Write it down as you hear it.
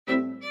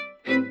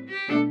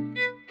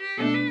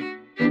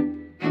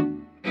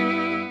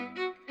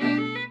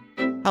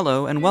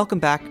Hello, and welcome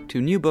back to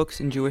New Books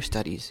in Jewish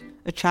Studies,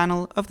 a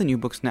channel of the New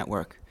Books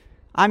Network.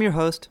 I'm your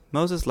host,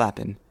 Moses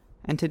Lappin,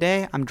 and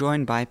today I'm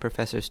joined by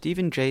Professor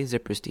Stephen J.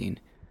 Zipperstein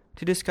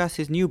to discuss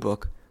his new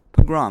book,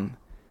 Pogrom,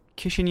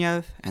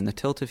 Kishinev and the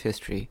Tilt of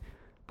History,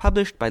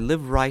 published by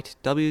Live Right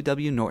W.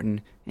 W. Norton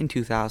in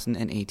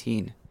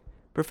 2018.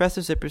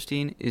 Professor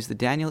Zipperstein is the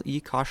Daniel E.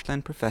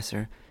 Koshland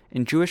Professor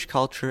in Jewish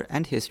Culture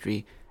and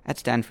History at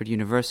Stanford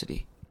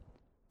University.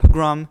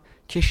 Pogrom,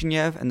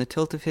 Kishinev and the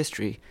Tilt of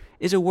History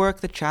is a work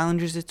that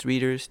challenges its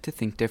readers to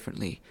think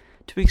differently,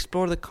 to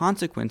explore the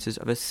consequences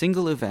of a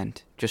single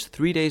event just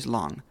 3 days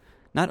long,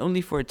 not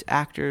only for its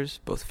actors,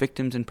 both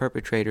victims and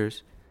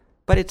perpetrators,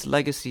 but its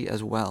legacy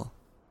as well.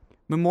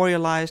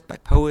 Memorialized by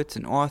poets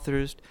and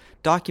authors,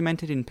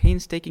 documented in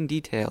painstaking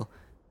detail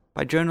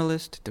by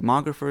journalists,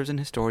 demographers, and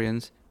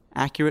historians,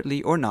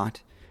 accurately or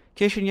not,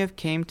 Kishinev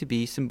came to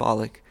be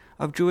symbolic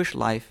of Jewish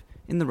life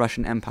in the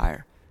Russian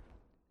Empire,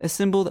 a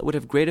symbol that would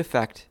have great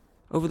effect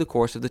over the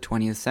course of the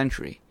 20th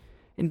century.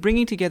 In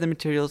bringing together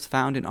materials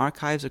found in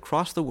archives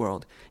across the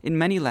world in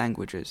many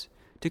languages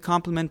to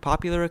complement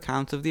popular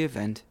accounts of the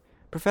event,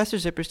 Professor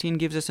Zipperstein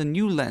gives us a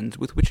new lens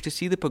with which to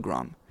see the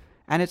pogrom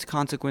and its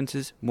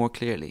consequences more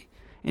clearly.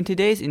 In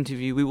today's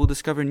interview, we will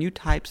discover new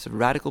types of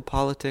radical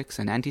politics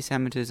and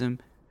anti-Semitism,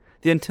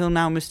 the until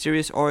now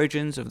mysterious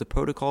origins of the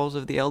Protocols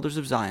of the Elders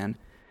of Zion,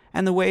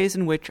 and the ways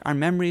in which our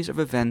memories of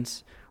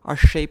events are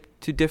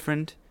shaped to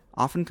different,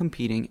 often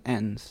competing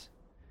ends.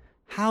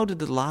 How did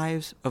the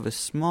lives of a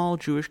small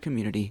Jewish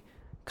community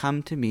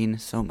come to mean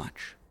so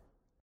much?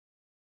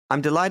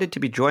 I'm delighted to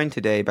be joined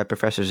today by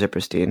Professor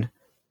Zipperstein.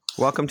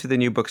 Welcome to the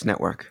New Books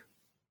Network.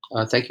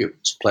 Thank you.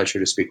 It's a pleasure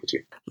to speak with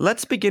you.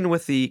 Let's begin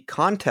with the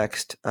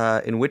context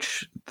in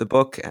which the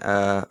book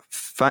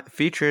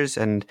features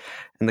and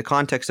the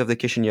context of the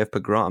Kishinev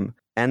pogrom.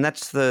 And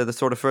that's the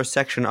sort of first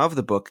section of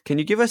the book. Can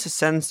you give us a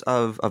sense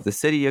of the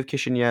city of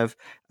Kishinev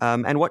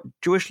and what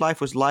Jewish life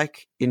was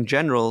like in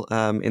general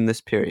in this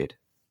period?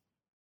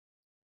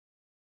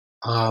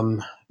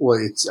 The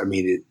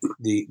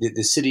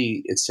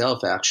city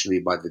itself actually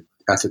at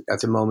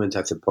the moment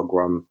that the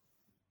pogrom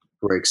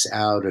breaks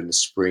out in the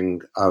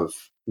spring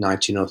of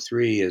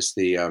 1903 is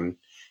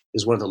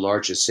one of the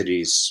largest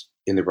cities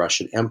in the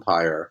Russian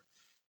Empire.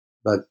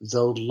 But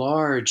though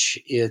large,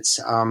 it's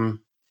not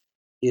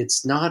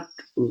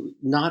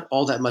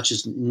all that much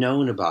is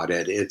known about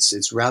it.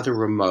 It's rather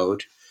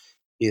remote.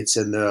 It's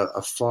in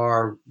a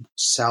far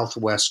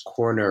southwest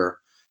corner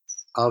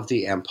of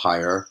the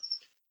empire,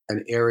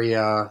 an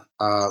area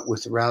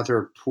with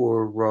rather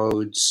poor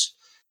roads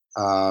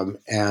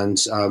and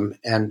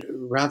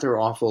rather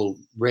awful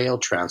rail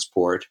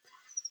transport.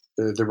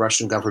 The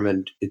Russian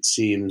government, it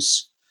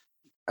seems,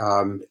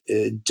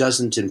 it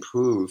doesn't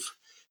improve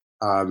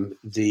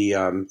the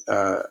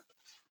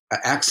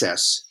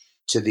access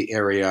to the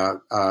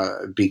area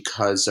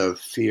because of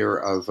fear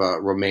of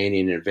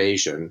Romanian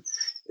invasion.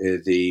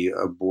 The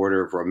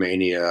border of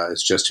Romania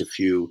is just a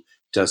few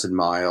dozen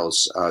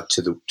miles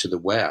to the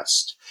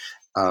west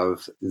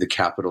of the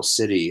capital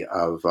city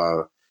of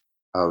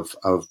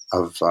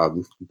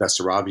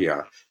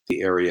Bessarabia,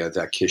 the area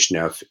that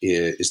Kishinev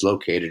is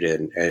located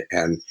in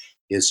and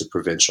is the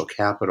provincial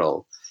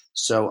capital.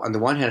 So on the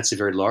one hand, it's a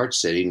very large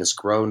city and it's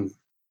grown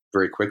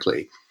very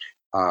quickly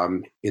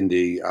in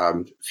the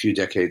few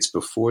decades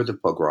before the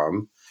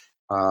pogrom.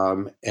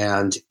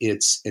 And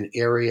it's an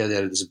area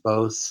that is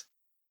both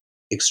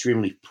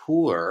extremely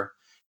poor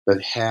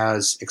but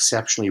has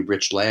exceptionally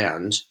rich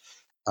land.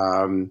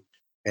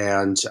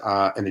 And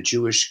a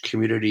Jewish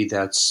community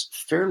that's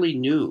fairly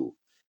new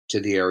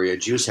to the area.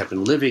 Jews have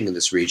been living in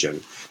this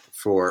region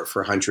for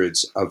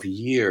hundreds of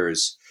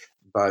years,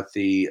 but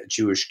the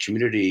Jewish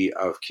community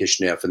of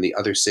Kishinev and the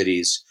other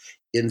cities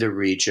in the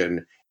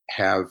region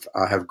have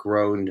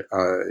grown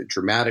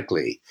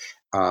dramatically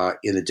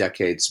in the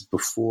decades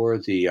before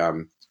the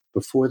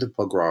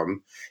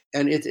pogrom,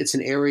 and it's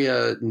an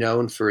area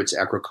known for its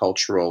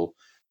agricultural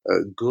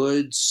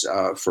goods,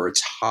 for its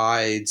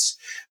hides,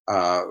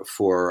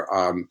 for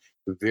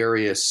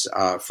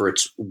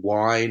its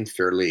wine,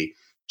 fairly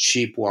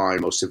cheap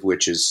wine, most of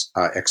which is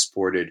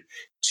exported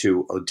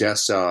to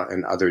Odessa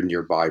and other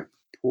nearby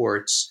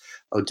ports.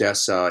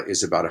 Odessa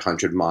is about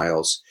 100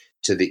 miles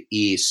to the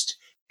east,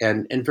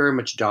 and very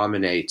much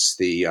dominates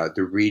the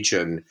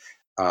region,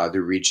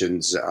 the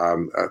region's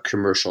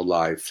commercial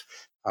life.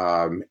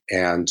 And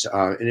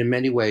in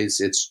many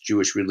ways, it's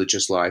Jewish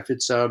religious life.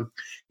 It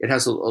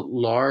has a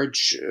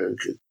large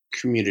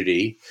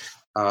community,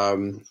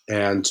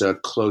 and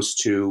close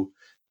to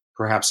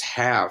perhaps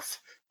half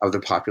of the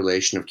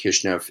population of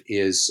Kishinev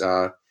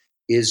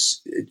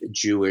is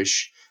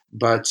Jewish,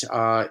 but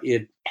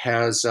it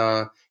has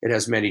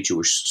many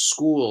Jewish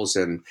schools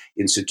and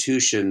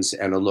institutions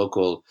and a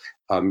local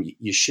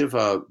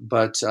yeshiva,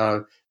 but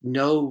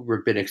no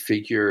rabbinic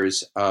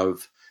figures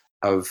of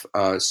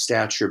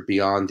stature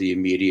beyond the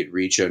immediate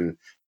region,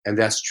 and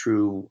that's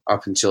true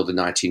up until the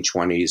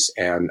 1920s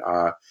and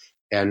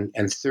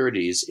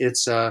 30s.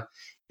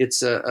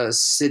 It's a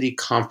city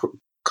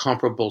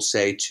comparable,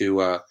 say,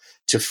 to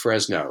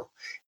Fresno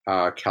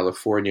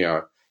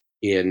California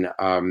in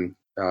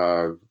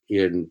the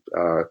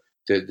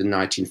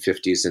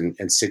 1950s and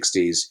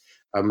 60s,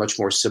 much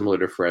more similar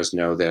to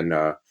Fresno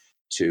than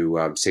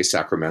to, say,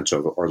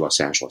 Sacramento or Los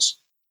Angeles.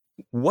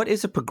 What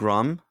is a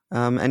pogrom?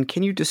 And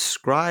can you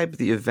describe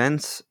the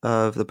events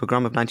of the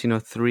pogrom of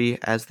 1903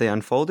 as they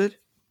unfolded?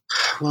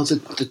 Well,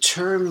 the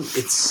term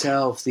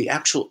itself, the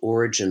actual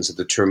origins of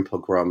the term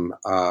pogrom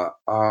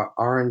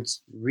aren't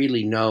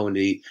really known.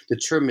 The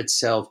term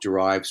itself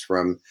derives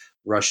from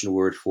Russian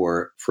word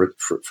for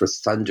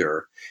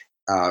thunder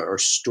or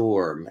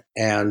storm,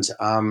 and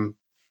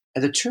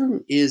the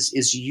term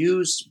is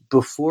used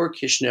before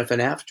Kishinev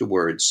and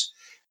afterwards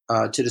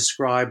to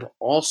describe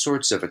all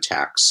sorts of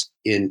attacks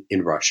in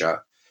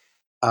Russia.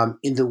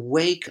 In the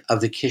wake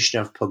of the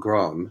Kishinev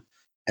pogrom,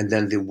 and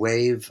then the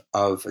wave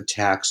of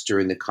attacks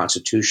during the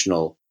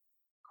constitutional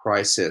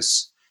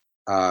crisis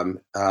in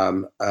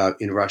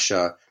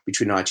Russia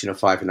between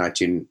 1905 and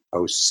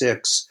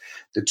 1906,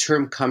 the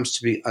term comes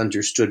to be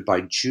understood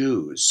by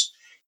Jews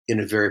in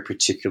a very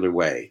particular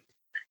way.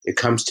 It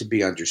comes to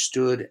be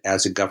understood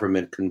as a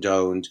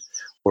government-condoned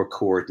or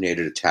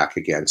coordinated attack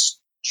against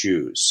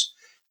Jews.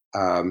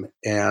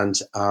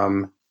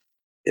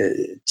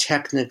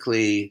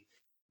 Technically,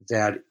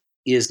 that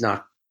is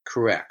not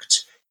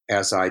correct,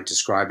 as I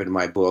describe in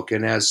my book,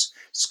 and as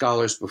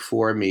scholars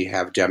before me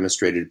have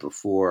demonstrated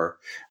before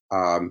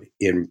me,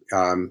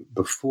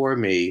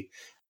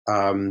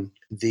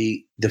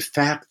 the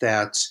fact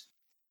that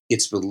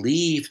it's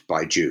believed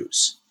by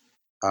Jews,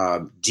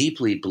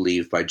 deeply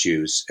believed by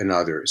Jews and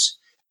others,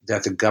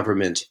 that the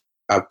government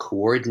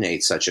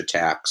coordinates such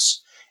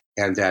attacks,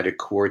 and that it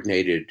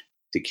coordinated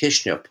the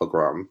Kishinev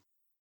pogrom,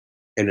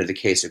 and in the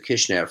case of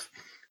Kishinev,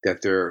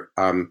 that there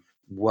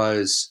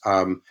was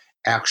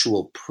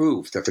actual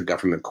proof that the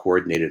government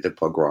coordinated the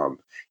pogrom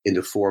in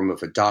the form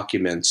of a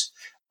document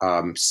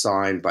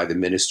signed by the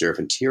Minister of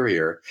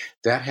Interior.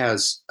 That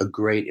has a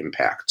great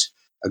impact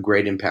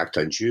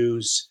on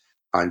Jews,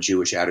 on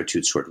Jewish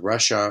attitudes toward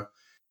Russia,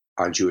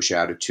 on Jewish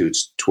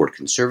attitudes toward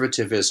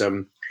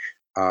conservatism,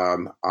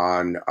 on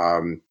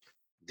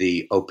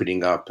the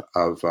opening up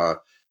of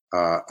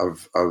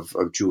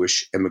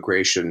Jewish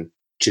immigration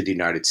to the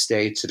United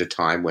States at a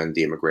time when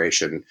the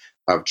immigration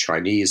of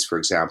Chinese, for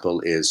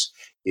example, is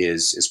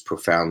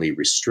profoundly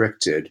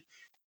restricted.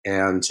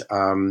 And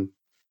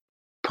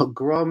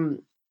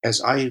pogrom,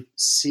 as I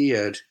see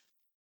it,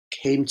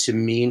 came to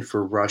mean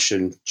for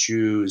Russian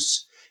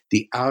Jews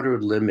the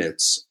outer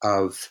limits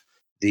of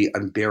the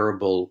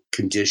unbearable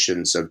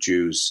conditions of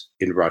Jews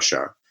in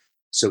Russia.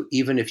 So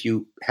even if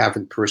you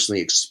haven't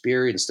personally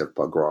experienced a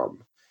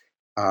pogrom,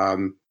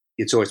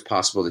 it's always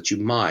possible that you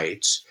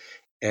might.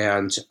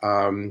 And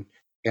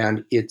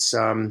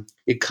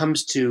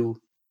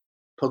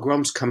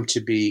pogroms come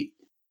to be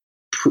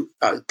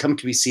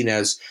seen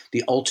as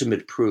the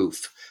ultimate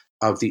proof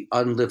of the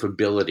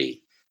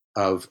unlivability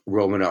of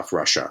Romanov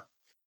Russia,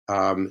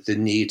 the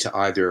need to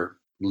either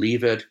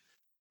leave it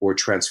or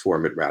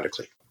transform it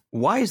radically.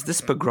 Why is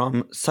this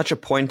pogrom such a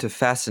point of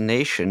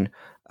fascination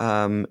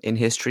in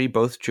history,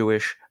 both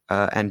Jewish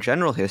and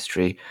general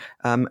history,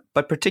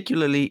 but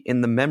particularly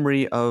in the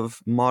memory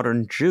of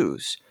modern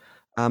Jews?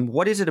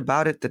 What is it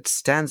about it that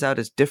stands out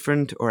as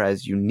different or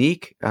as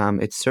unique?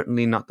 It's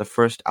certainly not the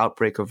first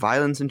outbreak of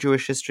violence in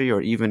Jewish history,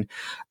 or even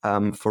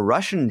for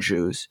Russian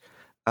Jews.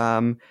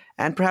 And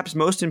perhaps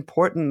most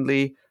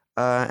importantly,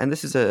 and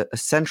this is a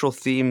central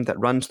theme that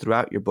runs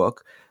throughout your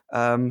book,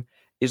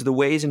 is the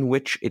ways in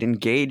which it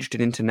engaged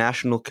an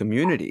international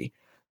community.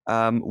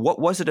 What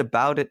was it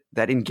about it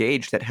that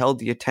engaged, that held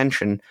the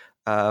attention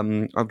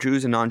of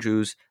Jews and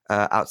non-Jews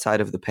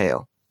outside of the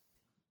Pale?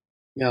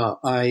 Yeah,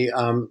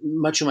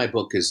 much of my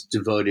book is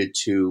devoted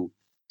to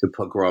the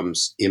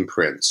pogrom's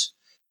imprint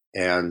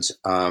and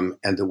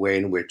the way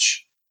in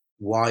which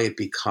why it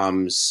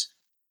becomes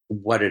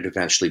what it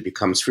eventually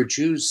becomes for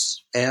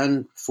Jews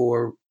and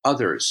for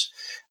others,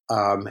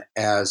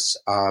 as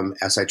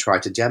I try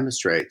to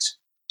demonstrate.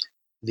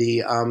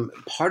 The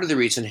part of the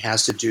reason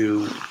has to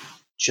do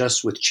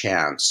just with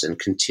chance and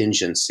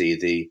contingency.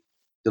 The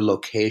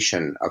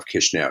location of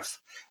Kishinev,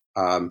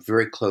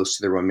 very close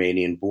to the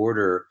Romanian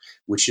border,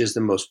 which is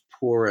the most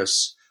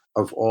porous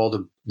of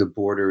all the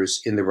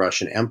borders in the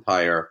Russian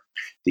Empire,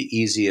 the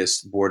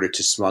easiest border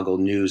to smuggle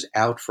news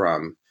out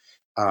from.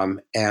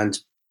 And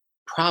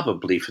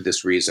probably for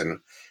this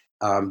reason,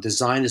 the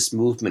Zionist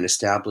movement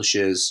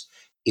establishes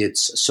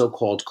its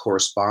so-called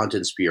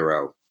correspondence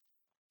bureau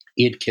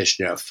in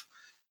Kishinev,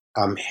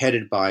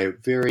 headed by a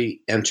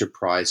very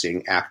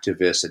enterprising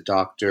activist, a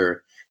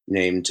doctor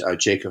named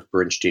Jacob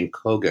Bernstein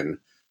Kogan,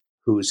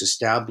 who was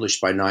established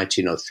by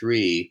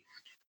 1903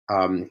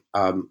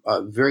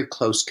 very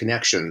close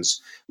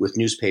connections with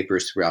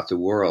newspapers throughout the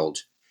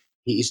world.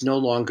 He's no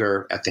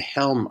longer at the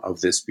helm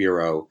of this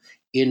bureau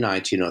in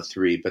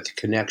 1903, but the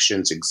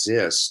connections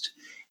exist.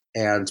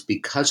 And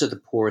because of the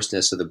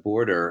porousness of the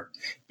border,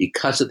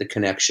 because of the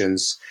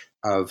connections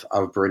of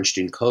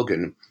Bernstein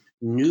Kogan,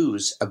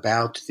 news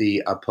about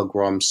the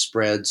pogrom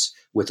spreads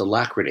with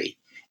alacrity.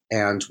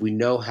 And we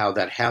know how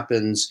that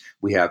happens.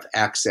 We have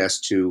access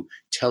to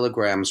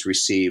telegrams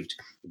received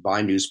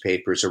by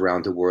newspapers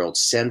around the world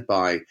sent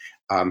by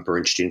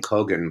Bernstein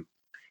Kogan.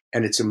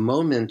 And it's a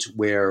moment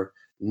where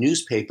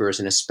newspapers,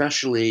 and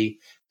especially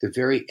the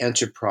very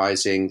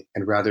enterprising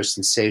and rather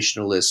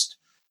sensationalist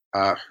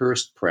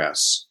Hearst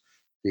press,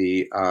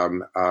 the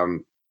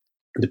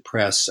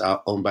press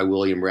owned by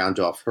William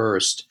Randolph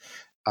Hearst,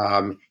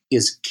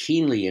 is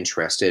keenly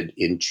interested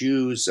in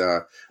Jews.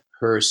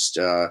 Hearst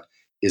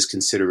is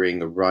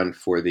considering a run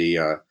for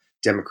the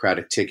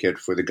Democratic ticket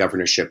for the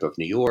governorship of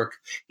New York.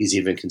 He's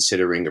even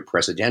considering a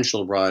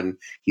presidential run.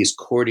 He's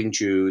courting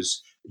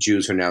Jews.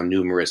 Jews are now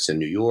numerous in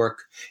New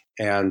York,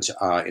 and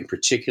in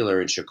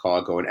particular in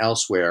Chicago and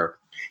elsewhere.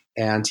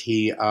 And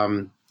the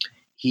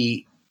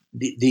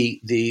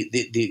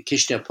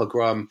Kishinev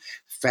pogrom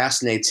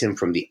fascinates him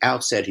from the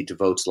outset. He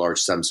devotes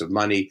large sums of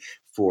money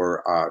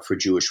for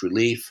Jewish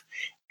relief,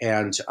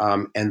 and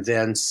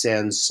then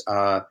sends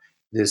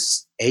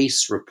this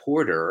ace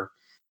reporter,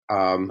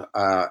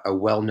 a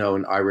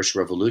well-known Irish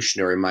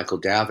revolutionary, Michael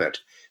Davitt,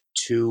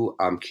 to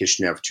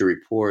Kishinev to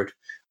report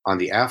on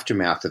the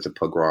aftermath of the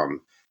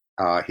pogrom.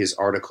 His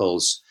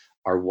articles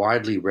are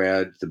widely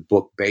read. The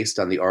book based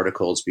on the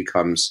articles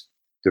becomes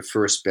the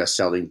first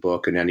best-selling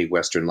book in any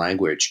Western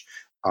language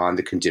on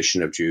the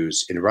condition of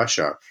Jews in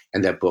Russia.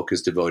 And that book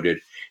is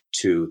devoted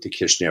to the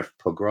Kishinev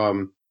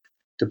pogrom.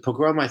 The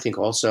pogrom, I think,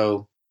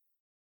 also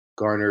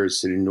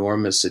garners an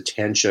enormous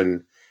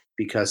attention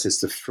because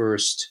it's the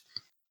first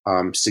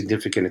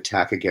significant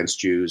attack against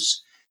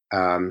Jews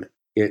in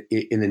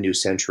the new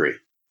century,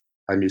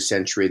 a new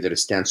century that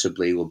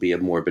ostensibly will be a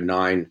more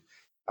benign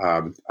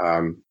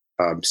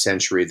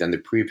century than the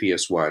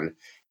previous one.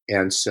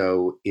 And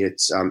so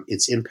its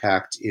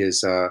impact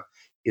is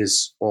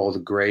all the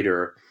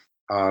greater.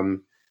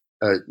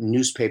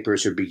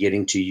 Newspapers are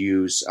beginning to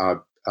use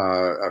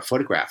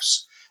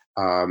photographs,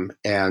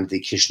 and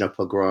the Kishinev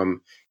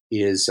pogrom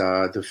is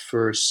the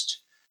first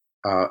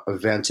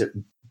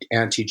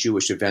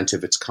anti-Jewish event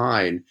of its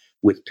kind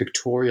with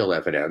pictorial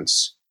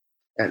evidence.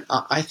 And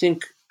I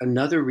think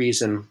another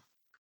reason,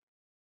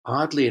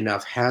 oddly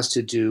enough, has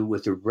to do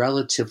with the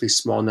relatively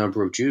small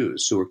number of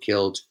Jews who were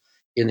killed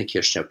in the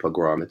Kishinev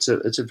pogrom. It's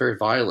a very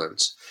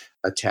violent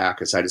attack,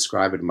 as I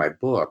describe it in my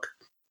book.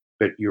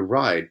 But you're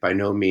right, by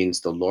no means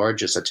the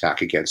largest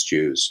attack against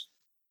Jews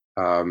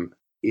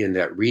in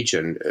that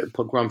region.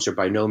 Pogroms are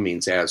by no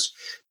means as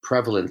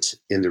prevalent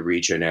in the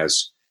region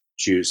as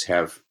Jews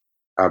have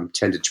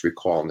tended to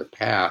recall in the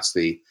past.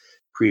 The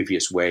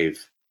previous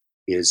wave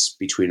is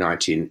between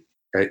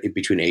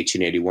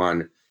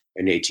 1881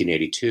 and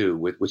 1882,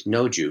 with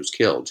no Jews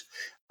killed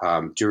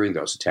during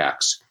those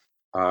attacks.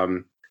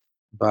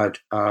 But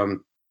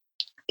in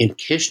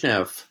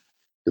Kishinev,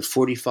 the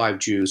 45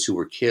 Jews who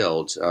were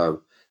killed,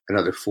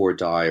 another 4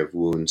 die of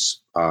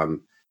wounds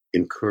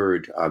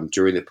incurred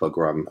during the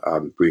pogrom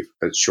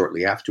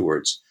shortly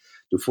afterwards.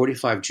 The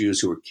 45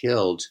 Jews who were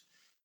killed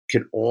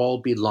can all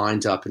be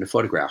lined up in a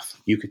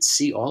photograph. You could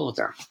see all of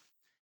them.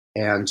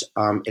 And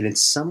in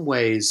some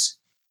ways,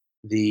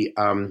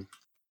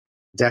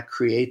 that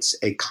creates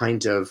a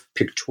kind of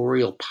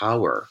pictorial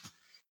power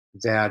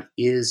that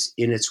is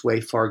in its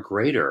way far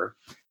greater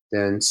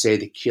than, say,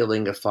 the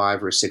killing of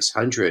 500 or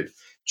 600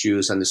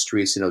 Jews on the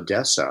streets in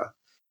Odessa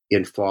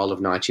in fall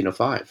of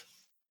 1905.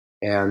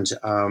 And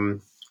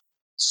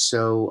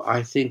so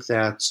I think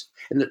that,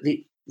 and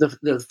the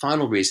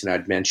final reason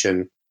I'd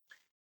mention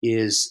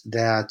is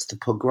that the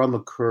pogrom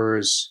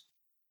occurs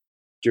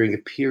during a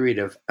period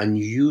of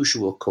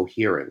unusual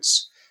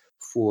coherence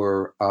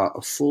for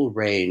a full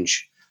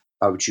range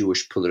of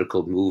Jewish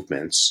political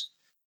movements,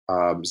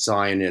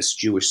 Zionists,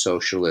 Jewish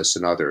socialists,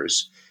 and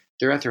others.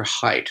 They're at their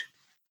height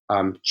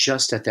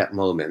just at that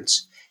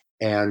moment.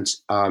 And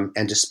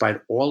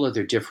despite all of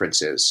their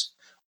differences,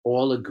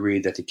 all agree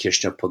that the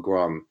Kishinev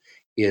pogrom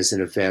is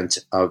an event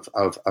of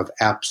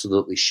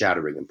absolutely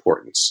shattering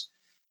importance.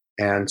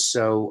 And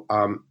so,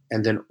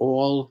 and then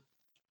all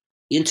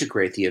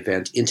integrate the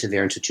event into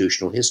their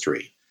institutional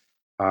history.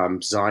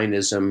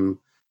 Zionism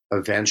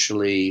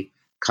eventually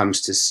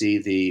comes to see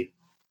the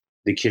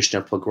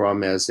Kishinev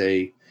pogrom as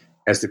the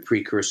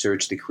precursor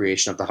to the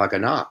creation of the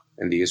Haganah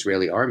and the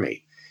Israeli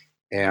army.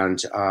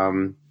 And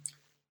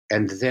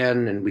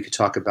then, and we could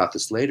talk about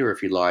this later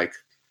if you like,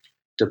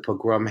 the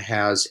pogrom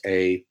has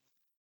a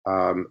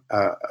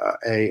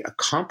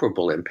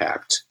comparable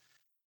impact,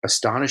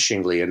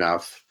 astonishingly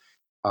enough,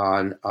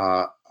 on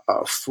a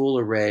full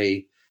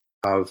array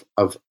of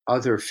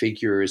other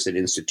figures and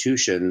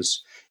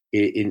institutions,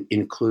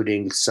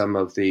 including some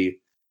of the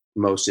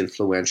most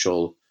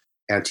influential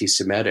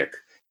anti-Semitic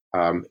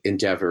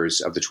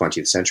endeavors of the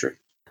 20th century.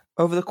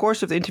 Over the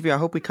course of the interview, I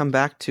hope we come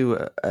back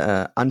to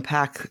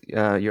unpack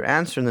your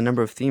answer and the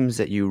number of themes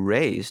that you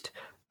raised.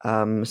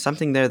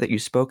 Something there that you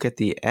spoke at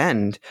the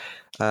end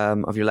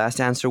of your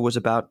last answer was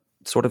about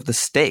sort of the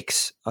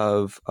stakes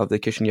of the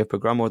Kishinev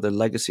pogrom, or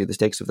the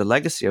stakes of the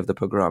legacy of the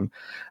pogrom.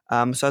 So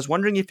I was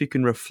wondering if you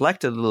can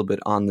reflect a little bit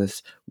on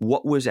this.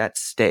 What was at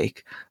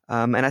stake?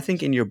 And I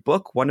think in your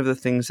book, one of the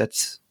things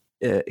that's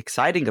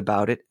exciting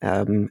about it,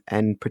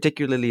 and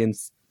particularly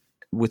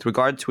with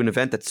regard to an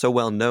event that's so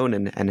well known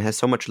and has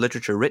so much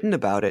literature written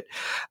about it,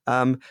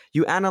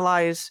 you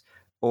analyze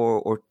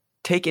or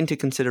take into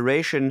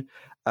consideration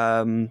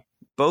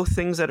both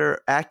things that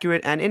are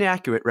accurate and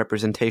inaccurate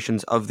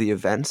representations of the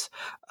events.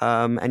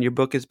 And your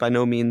book is by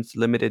no means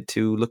limited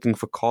to looking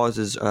for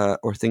causes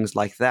or things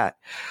like that.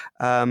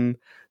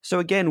 So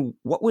again,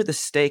 what were the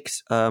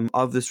stakes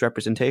of this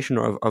representation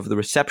or of the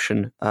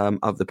reception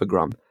of the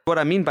pogrom? What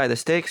I mean by the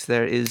stakes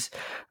there is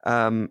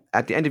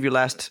at the end of your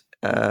last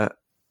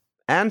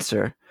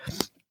answer,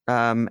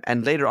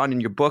 and later on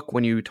in your book,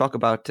 when you talk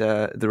about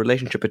the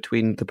relationship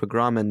between the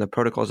pogrom and the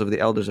Protocols of the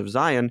Elders of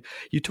Zion,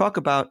 you talk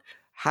about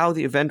how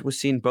the event was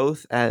seen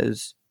both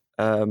as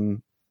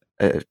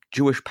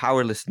Jewish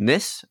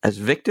powerlessness, as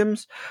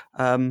victims,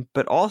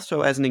 but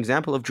also as an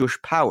example of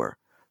Jewish power.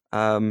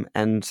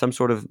 And some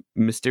sort of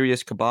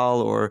mysterious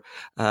cabal or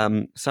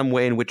some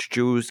way in which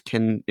Jews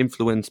can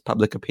influence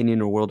public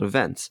opinion or world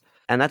events.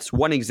 And that's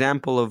one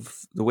example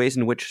of the ways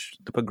in which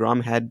the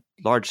pogrom had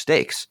large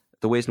stakes,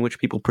 the ways in which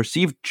people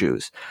perceived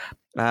Jews.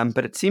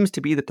 But it seems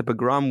to be that the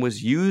pogrom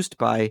was used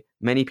by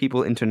many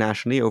people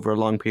internationally over a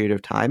long period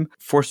of time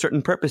for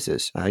certain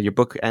purposes. Your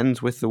book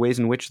ends with the ways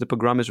in which the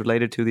pogrom is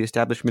related to the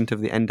establishment of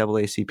the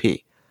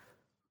NAACP.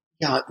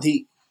 Yeah,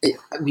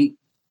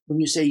 when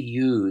you say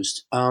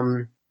used,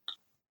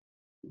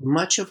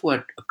 much of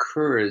what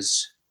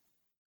occurs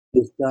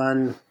is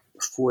done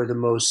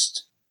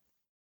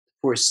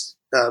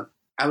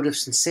out of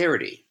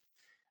sincerity.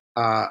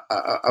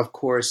 Of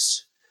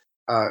course,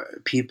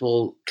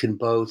 people can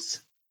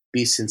both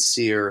be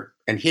sincere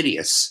and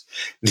hideous.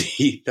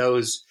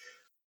 Those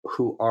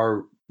who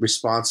are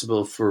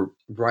responsible for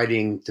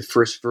writing the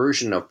first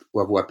version of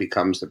what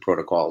becomes the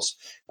Protocols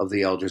of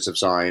the Elders of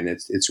Zion,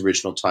 its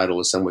original title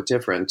is somewhat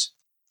different,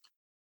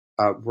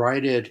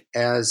 write it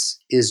as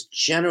is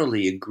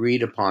generally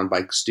agreed upon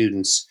by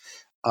students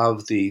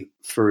of the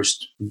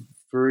first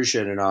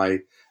version, and I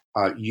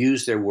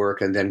use their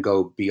work and then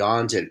go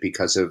beyond it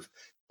because of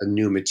a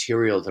new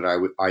material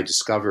that I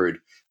discovered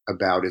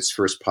about its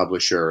first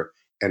publisher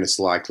and its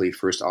likely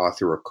first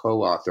author or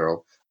co-author,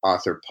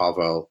 author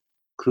Pavel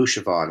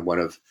Krushevon, one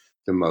of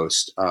the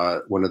most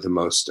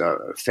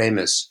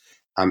famous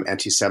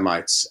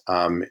anti-Semites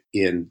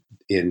in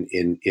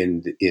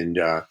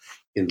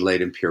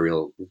late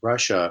imperial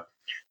Russia.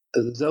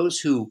 Those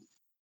who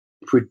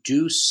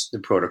produce the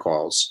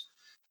protocols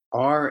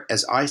are,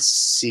 as I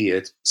see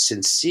it,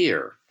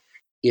 sincere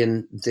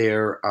in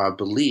their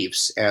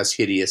beliefs, as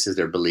hideous as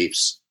their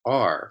beliefs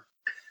are.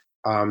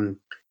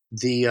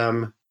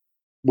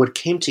 What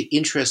came to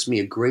interest me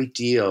a great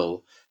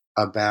deal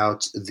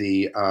about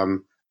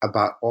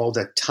all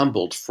that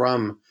tumbled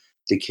from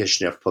the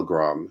Kishinev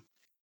pogrom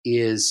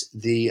is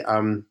the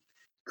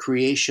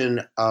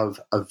creation of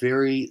a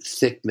very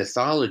thick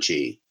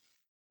mythology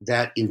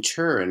that, in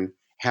turn,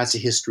 has a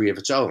history of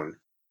its own,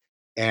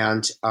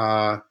 and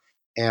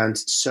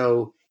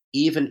so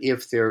even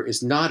if there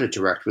is not a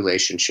direct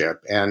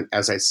relationship, and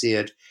as I see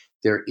it,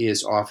 there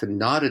is often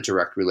not a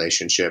direct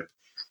relationship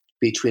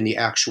between the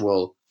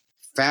actual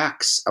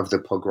facts of the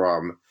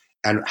pogrom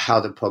and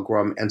how the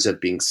pogrom ends up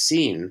being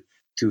seen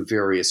through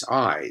various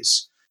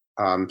eyes.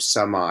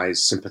 Some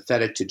eyes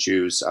sympathetic to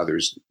Jews,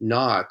 others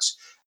not.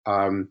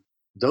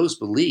 Those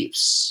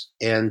beliefs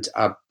end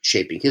up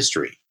shaping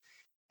history,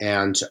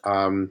 and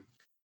all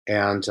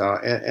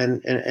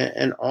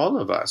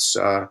of us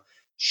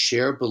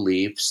share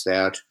beliefs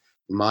that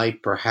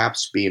might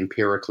perhaps be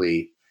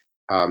empirically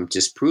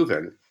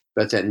disproven,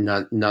 but that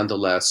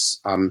nonetheless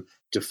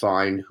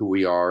define who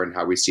we are and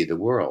how we see the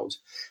world.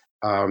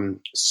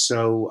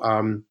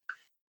 So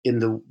in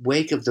the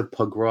wake of the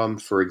pogrom,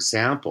 for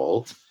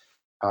example,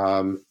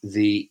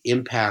 the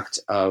impact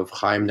of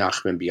Chaim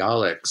Nachman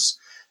Bialik's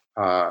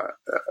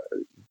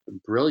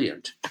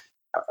brilliant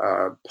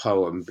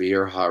poem,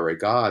 Be'er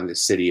HaRegah, The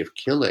City of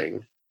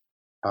Killing,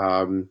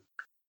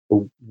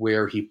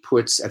 where he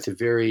puts at the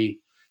very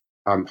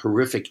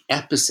horrific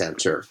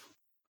epicenter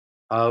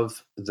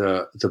of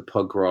the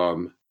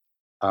pogrom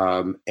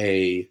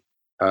a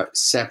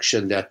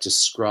section that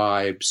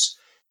describes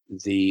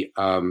the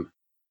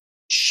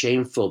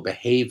shameful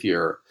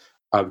behavior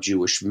of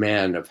Jewish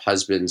men, of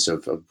husbands,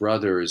 of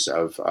brothers,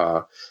 of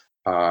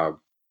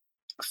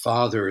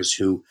fathers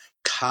who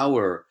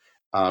cower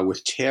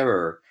with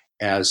terror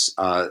as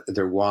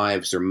their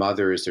wives, their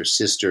mothers, their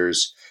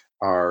sisters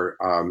are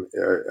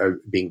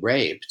being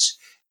raped.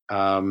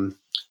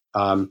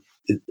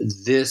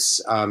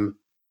 This,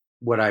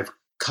 what I've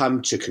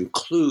come to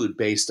conclude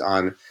based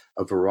on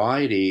a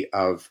variety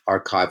of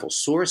archival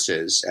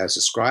sources, as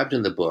described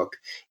in the book,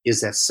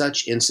 is that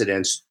such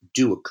incidents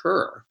do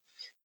occur,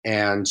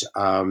 and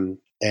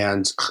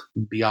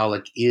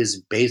Bialik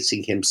is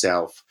basing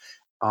himself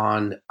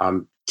on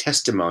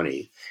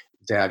testimony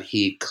that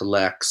he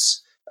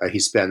collects. He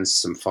spends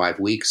some 5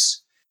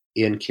 weeks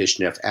in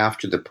Kishinev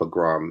after the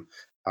pogrom,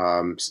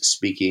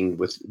 speaking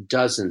with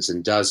dozens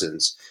and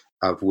dozens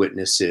of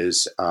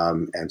witnesses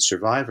and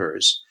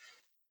survivors.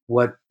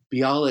 What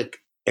Bialik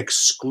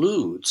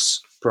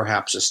excludes,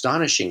 perhaps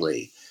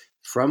astonishingly,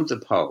 from the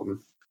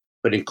poem,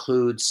 but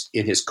includes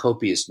in his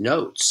copious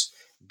notes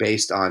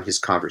based on his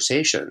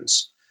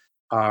conversations,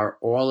 are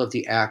all of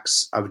the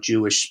acts of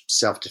Jewish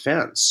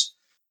self-defense,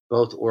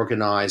 both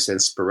organized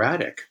and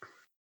sporadic,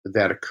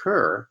 that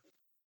occur.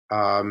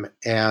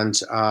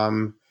 And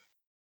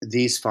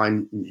these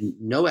find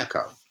no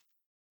echo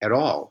at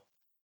all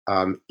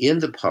in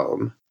the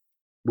poem,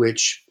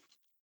 which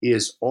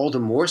is all the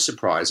more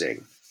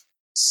surprising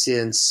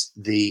since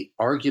the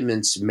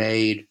arguments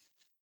made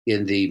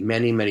in the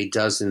many, many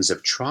dozens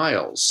of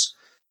trials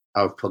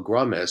of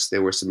pogromists,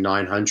 there were some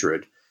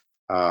 900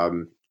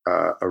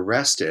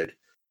 arrested,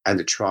 and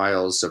the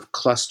trials of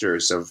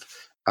clusters of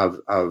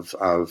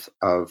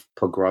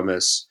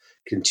pogromists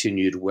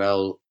continued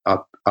well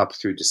up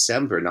through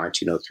December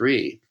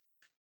 1903.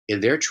 In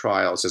their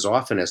trials, as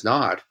often as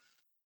not,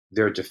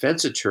 their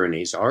defense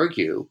attorneys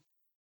argue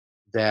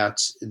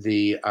that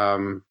the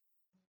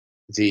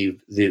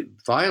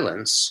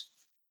violence,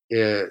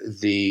 at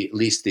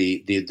least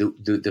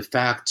the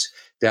fact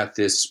that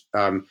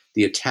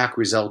the attack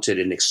resulted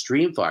in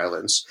extreme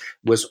violence,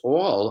 was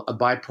all a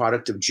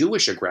byproduct of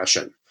Jewish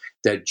aggression.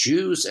 That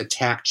Jews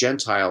attacked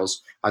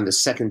Gentiles on the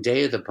second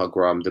day of the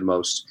pogrom,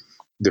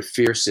 the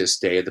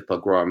fiercest day of the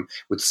pogrom,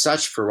 with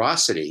such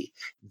ferocity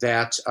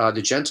that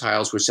the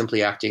Gentiles were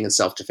simply acting in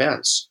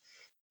self-defense.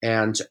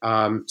 And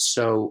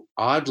so,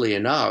 oddly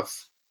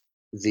enough,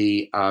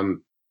 the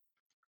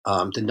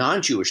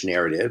non-Jewish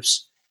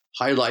narratives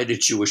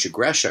highlighted Jewish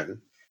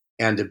aggression,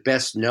 and the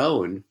best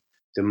known,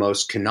 the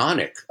most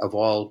canonic of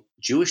all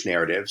Jewish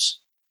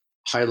narratives,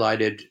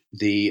 highlighted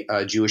the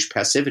Jewish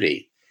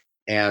passivity,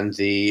 and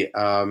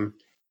and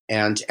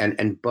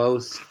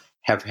both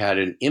have had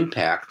an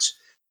impact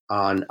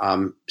on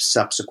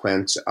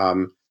subsequent,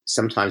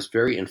 sometimes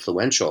very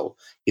influential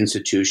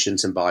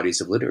institutions and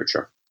bodies of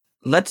literature.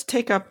 Let's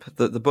take up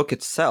the book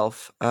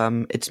itself.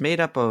 It's made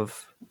up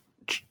of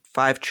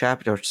 5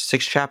 chapters, or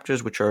 6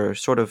 chapters, which are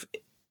sort of,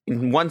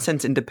 in one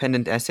sense,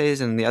 independent essays,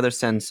 and in the other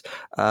sense,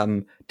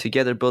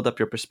 together build up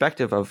your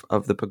perspective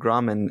of the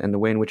pogrom and the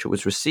way in which it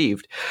was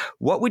received.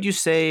 What would you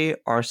say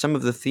are some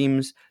of the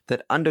themes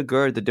that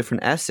undergird the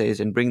different essays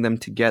and bring them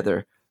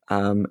together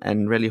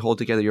and really hold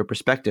together your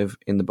perspective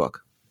in the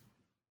book?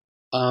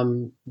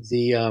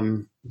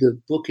 The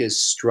book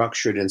is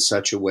structured in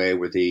such a way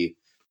where the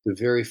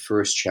very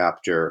first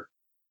chapter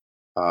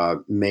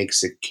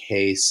makes a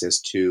case as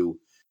to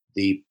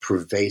the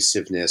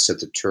pervasiveness of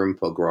the term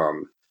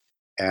pogrom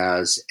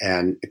as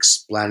an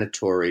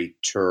explanatory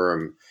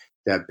term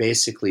that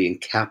basically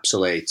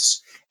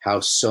encapsulates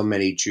how so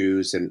many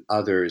Jews and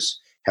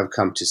others have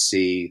come to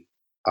see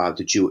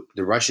the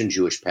Russian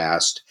Jewish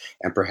past,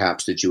 and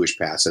perhaps the Jewish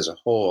past as a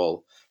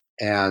whole.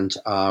 And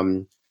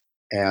I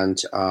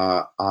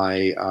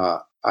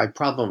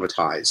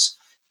problematize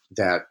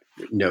that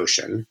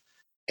notion,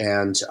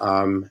 and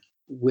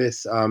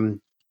with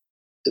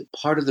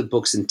part of the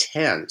book's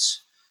intent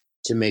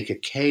to make a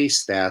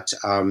case that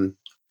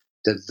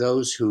that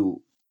those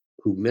who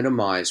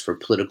minimize for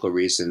political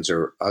reasons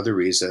or other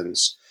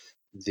reasons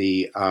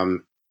the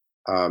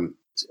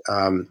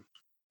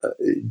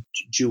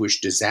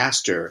Jewish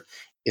disaster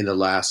in the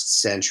last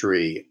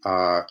century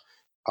are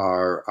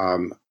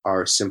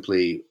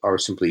simply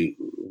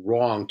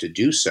wrong to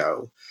do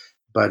so,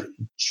 but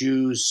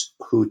Jews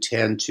who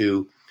tend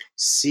to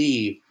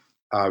see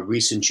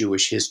recent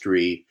Jewish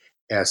history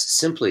as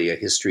simply a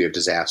history of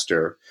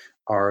disaster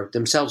are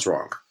themselves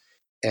wrong,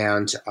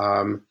 and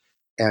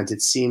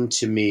it seemed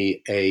to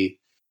me a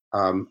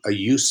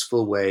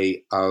useful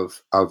way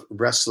of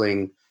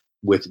wrestling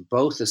with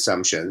both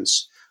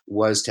assumptions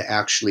was to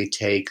actually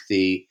take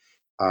the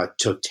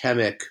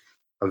totemic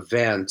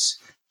event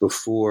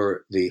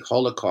before the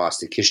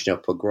Holocaust, the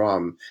Kishinev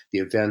pogrom, the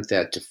event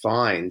that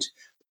defined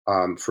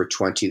for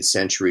 20th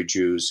century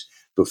Jews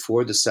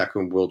before the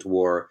Second World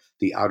War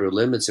the outer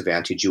limits of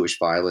anti-Jewish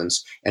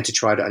violence, and to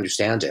try to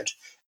understand it,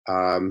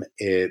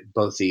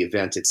 both the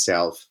event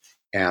itself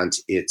and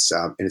its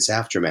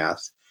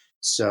aftermath.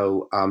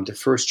 So the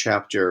first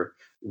chapter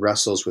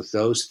wrestles with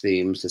those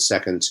themes. The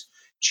second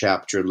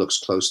chapter looks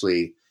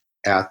closely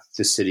at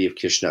the city of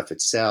Kishinev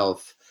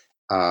itself,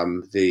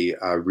 the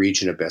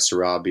region of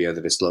Bessarabia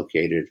that it's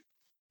located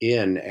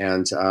in,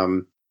 and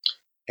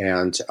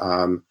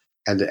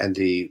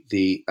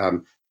the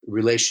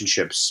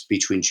relationships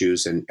between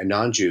Jews and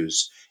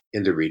non-Jews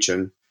in the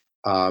region.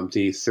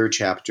 The third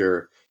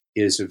chapter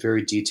is a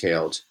very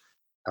detailed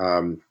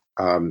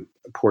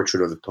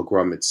portrait of the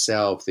pogrom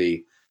itself.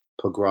 The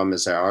pogrom,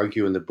 as I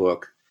argue in the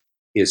book,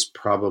 is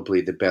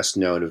probably the best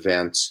known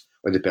event,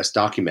 or the best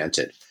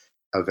documented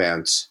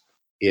event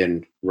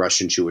in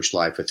Russian Jewish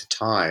life at the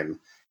time.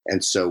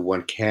 And so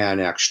one can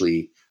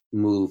actually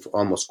move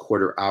almost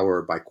quarter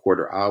hour by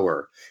quarter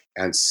hour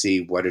and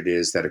see what it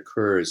is that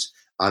occurs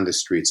on the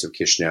streets of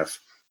Kishinev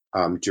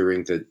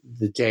during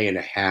the day and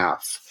a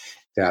half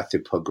that the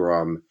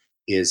pogrom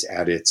is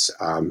at its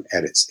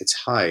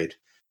height.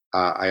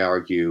 I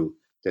argue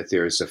that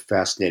there is a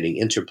fascinating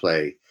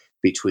interplay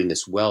between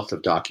this wealth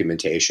of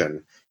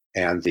documentation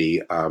and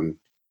the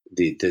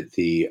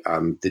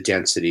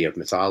density of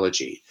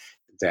mythology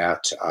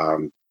that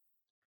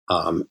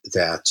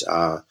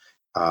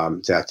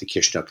that the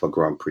Kishinev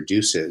pogrom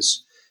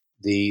produces.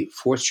 The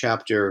fourth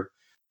chapter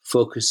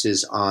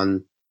focuses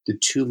on the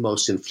two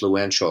most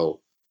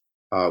influential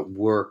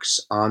works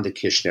on the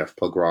Kishinev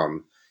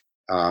pogrom,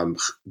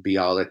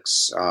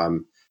 Bialik's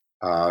poem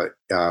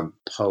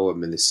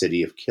 "In the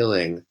City of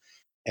Killing,"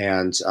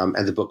 and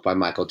the book by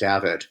Michael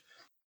Davitt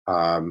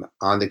on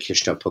the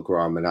Kishinev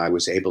pogrom. And I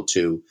was able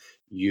to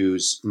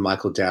use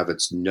Michael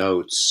Davitt's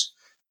notes,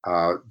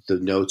 the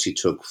notes he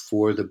took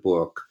for the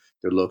book.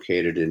 They're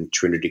located in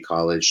Trinity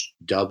College,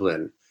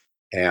 Dublin,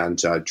 and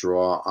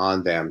draw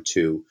on them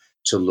to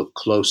look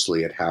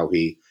closely at how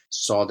he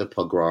saw the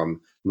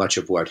pogrom, much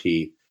of what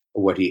he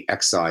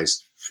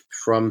excised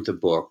from the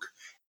book,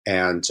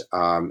 and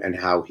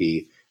how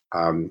he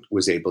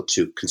was able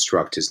to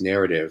construct his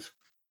narrative.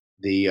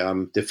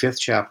 The fifth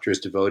chapter is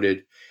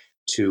devoted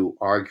to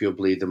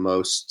arguably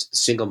the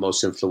single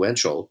most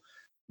influential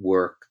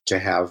work to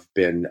have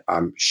been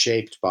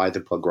shaped by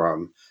the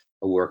pogrom,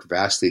 a work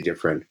vastly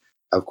different,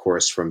 of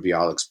course, from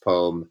Bialik's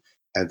poem,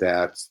 and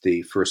that's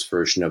the first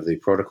version of the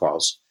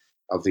Protocols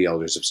of the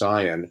Elders of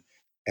Zion.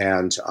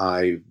 And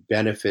I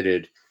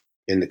benefited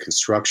in the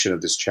construction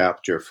of this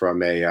chapter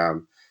from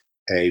a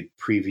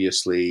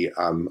previously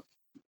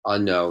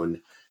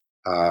unknown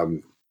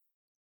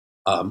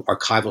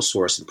archival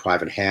source in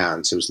private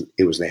hands.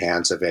 It was in the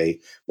hands of a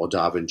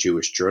Moldovan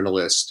Jewish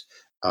journalist.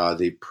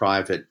 The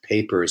private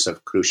papers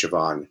of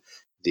Krusevan,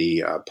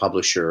 the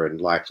publisher and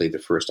likely the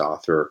first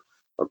author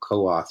or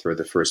co-author of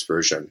the first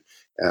version.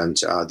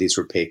 And these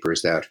were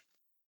papers that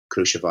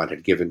Krusevan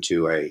had given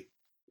to a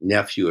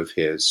nephew of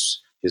his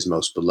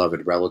most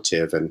beloved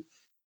relative, and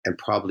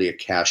probably a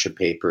cache of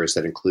papers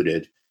that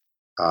included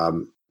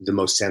the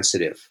most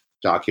sensitive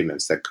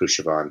documents that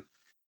Krusevan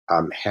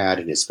had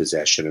in his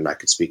possession. And I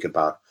could speak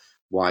about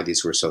why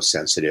these were so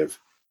sensitive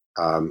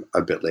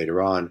a bit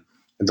later on.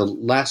 And the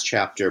last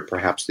chapter,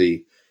 perhaps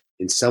in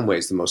some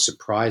ways the most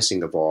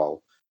surprising of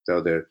all,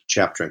 though the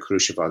chapter on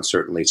Krusevan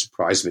certainly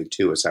surprised me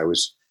too as I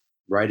was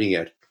writing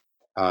it,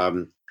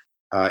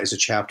 is a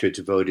chapter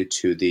devoted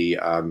to the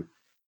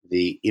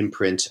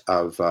imprint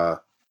of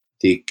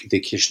the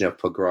Kishinev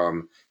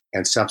pogrom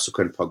and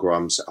subsequent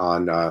pogroms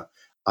on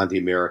the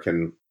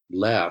American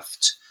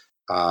left,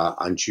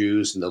 on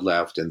Jews in the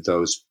left and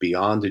those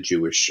beyond the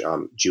Jewish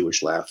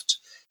left.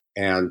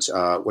 And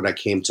what I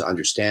came to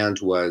understand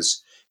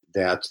was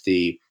that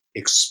the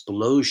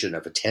explosion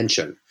of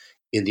attention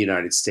in the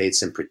United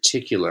States, in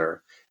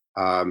particular,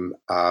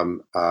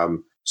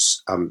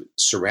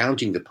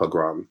 surrounding the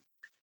pogrom,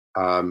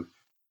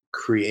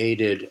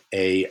 created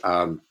a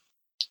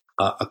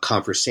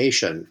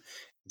conversation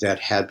that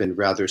had been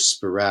rather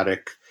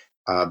sporadic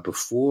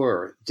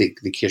before the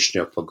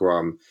Kishinev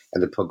pogrom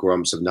and the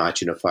pogroms of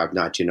 1905,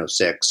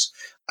 1906,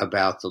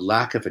 about the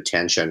lack of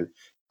attention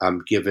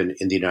given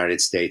in the United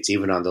States,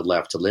 even on the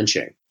left, to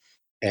lynching,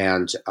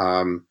 and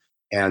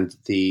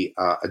the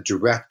a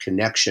direct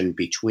connection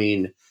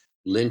between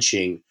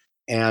lynching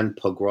and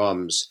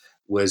pogroms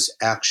was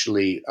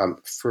actually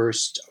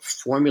first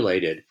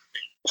formulated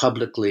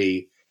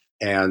publicly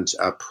and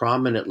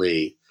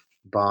prominently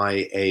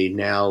by a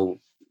now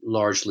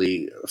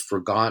largely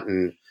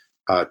forgotten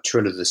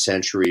turn of the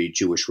century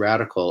Jewish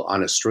radical,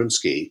 Anna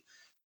Strunsky,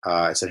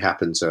 as it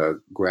happens,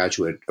 a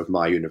graduate of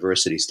my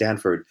university,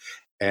 Stanford,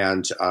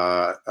 and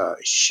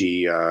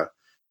she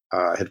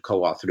had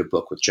co-authored a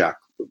book with Jack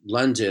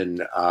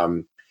London.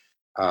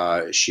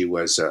 She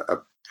was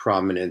a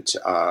prominent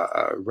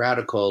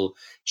radical.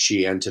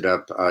 She ended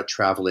up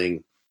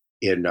traveling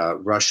in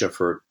Russia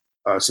for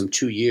some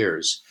 2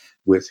 years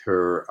with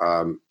her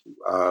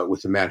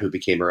with the man who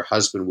became her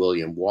husband,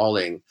 William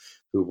Walling,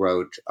 who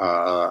wrote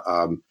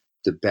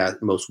the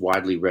most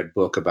widely read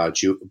book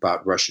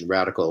about Russian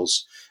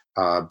radicals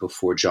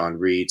before John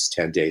Reed's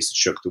 10 Days That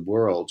Shook the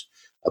World,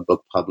 a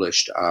book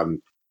published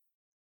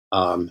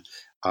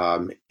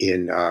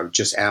in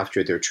just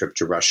after their trip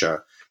to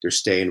Russia, their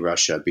stay in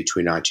Russia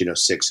between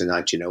 1906 and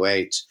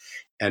 1908.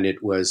 And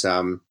it was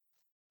on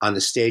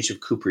the stage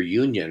of Cooper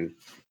Union,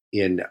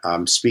 in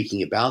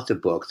speaking about the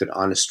book, that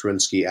Anna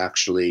Strunsky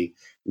actually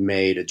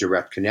made a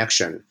direct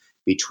connection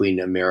between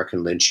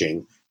American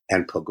lynching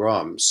and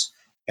pogroms.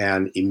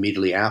 And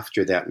immediately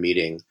after that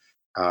meeting,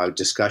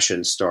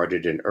 discussion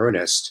started in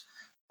earnest,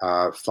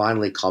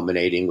 finally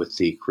culminating with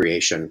the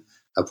creation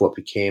of what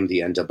became the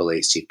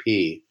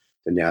NAACP,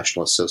 the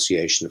National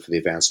Association for the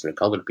Advancement of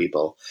Colored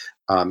People,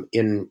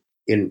 in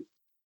Anna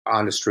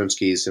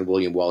Strunsky's and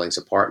William Walling's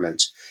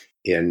apartment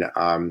in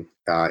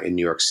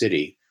New York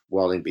City.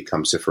 Walling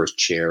becomes the first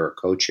chair or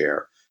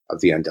co-chair of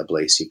the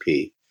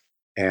NAACP.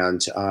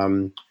 And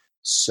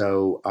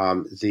so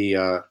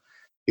the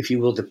if you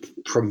will, the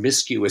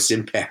promiscuous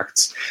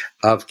impacts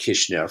of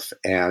Kishinev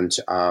and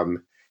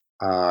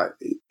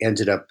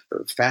ended up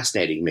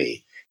fascinating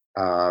me,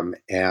 and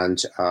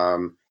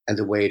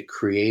the way it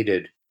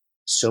created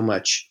so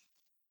much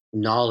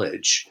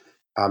knowledge,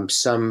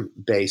 some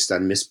based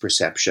on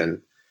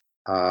misperception,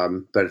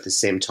 but at the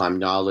same time,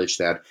 knowledge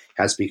that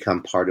has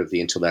become part of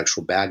the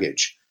intellectual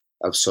baggage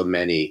of so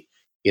many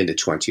in the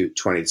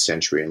 20th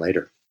century and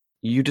later.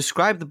 You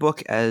describe the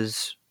book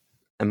as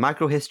a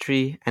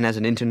microhistory and as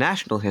an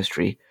international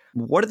history.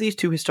 What are these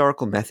two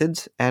historical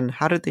methods, and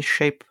how did they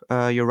shape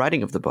your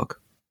writing of the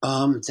book?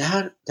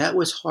 That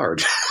was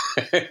hard.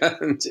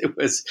 And it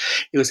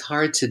was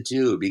hard to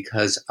do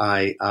because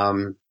I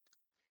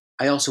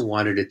also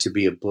wanted it to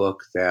be a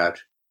book that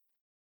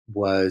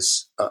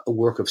was a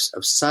work of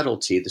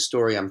subtlety. The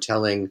story I'm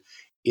telling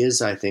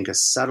is, I think, a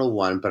subtle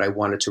one, but I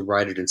wanted to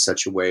write it in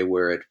such a way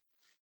where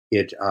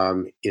it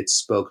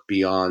spoke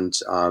beyond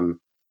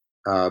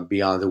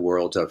the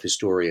world of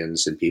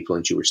historians and people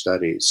in Jewish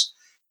studies.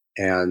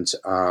 And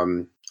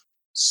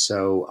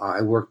so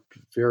I worked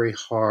very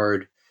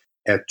hard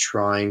at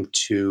trying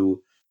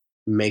to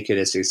make it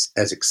as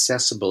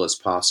accessible as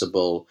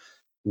possible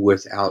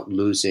without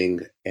losing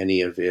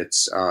any of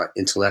its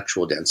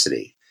intellectual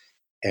density.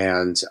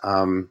 And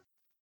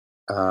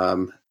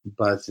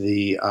but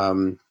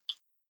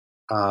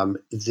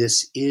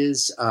this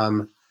is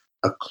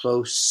a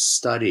close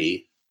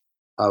study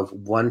of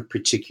one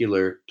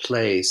particular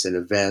place and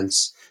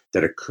events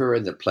that occur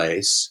in the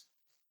place,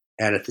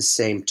 and at the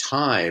same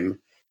time,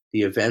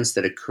 the events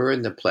that occur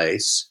in the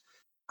place,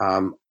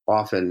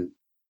 often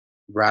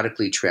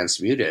radically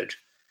transmuted,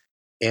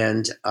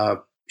 end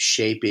up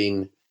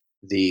shaping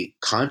the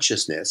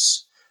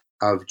consciousness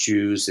of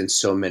Jews and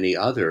so many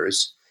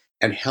others,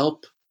 and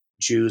help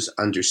Jews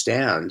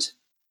understand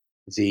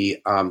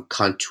the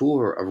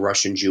contour of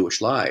Russian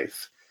Jewish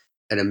life,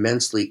 an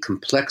immensely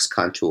complex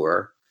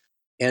contour,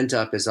 end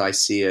up, as I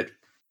see it,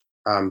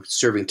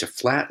 serving to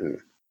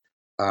flatten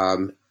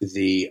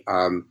the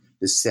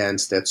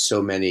sense that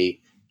so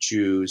many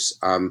Jews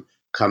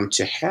come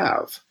to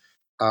have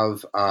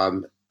of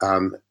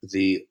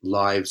the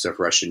lives of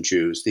Russian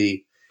Jews.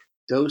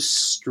 Those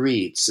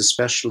streets,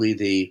 especially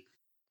the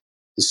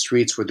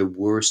streets where the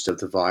worst of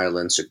the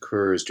violence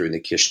occurs during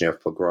the Kishinev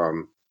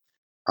pogrom,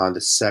 on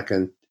the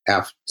second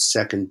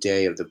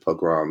day of the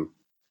pogrom,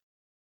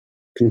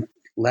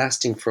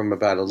 lasting from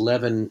about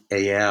 11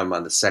 a.m.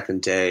 on the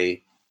second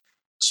day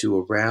to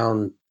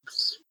around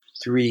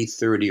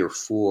 3:30 or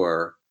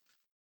 4.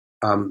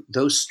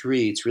 Those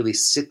streets, really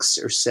 6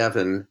 or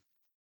 7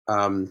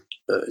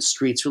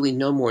 streets, really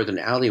no more than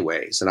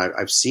alleyways, and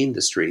I've seen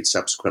the streets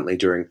subsequently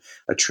during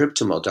a trip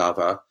to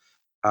Moldova,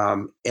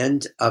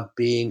 end up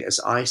being, as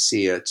I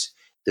see it,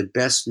 the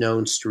best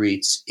known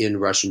streets in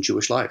Russian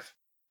Jewish life.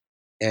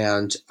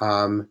 And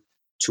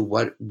to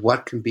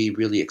what can be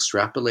really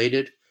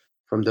extrapolated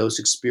from those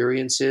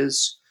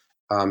experiences,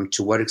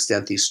 to what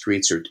extent these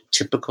streets are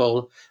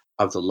typical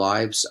of the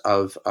lives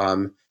of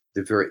the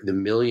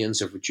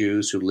millions of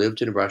Jews who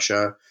lived in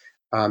Russia,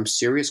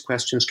 serious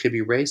questions could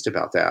be raised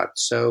about that.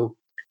 So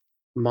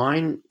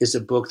mine is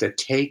a book that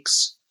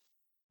takes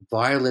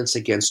violence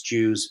against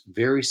Jews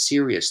very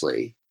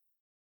seriously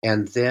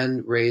and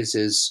then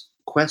raises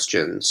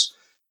questions,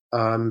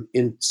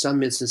 in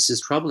some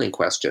instances troubling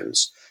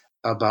questions,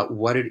 about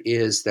what it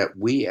is that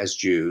we as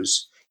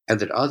Jews and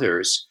that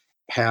others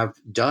have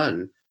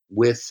done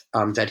with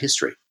that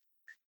history.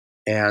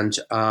 And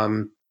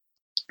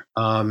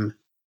among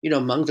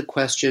the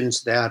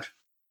questions that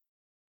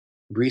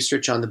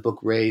research on the book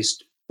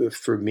raised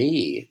for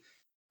me,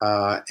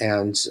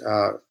 and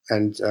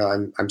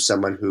I'm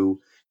someone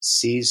who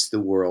sees the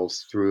world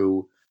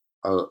through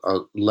a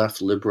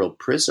left liberal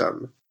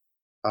prism,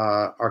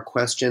 are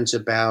questions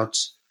about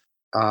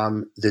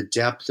the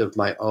depth of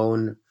my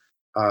own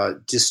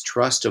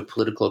distrust of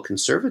political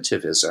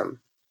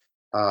conservatism,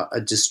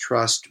 a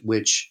distrust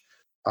which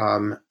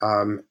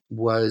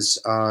was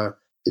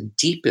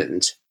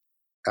deepened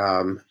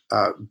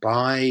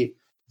by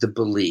the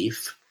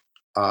belief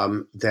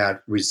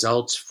that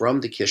results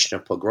from the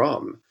Kishinev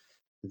pogrom,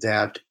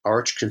 that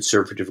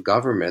arch-conservative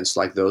governments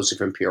like those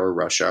of Imperial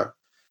Russia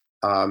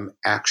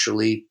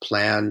actually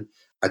plan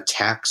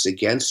attacks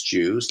against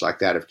Jews like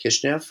that of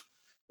Kishinev,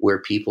 where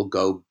people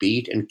go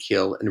beat and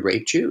kill and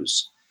rape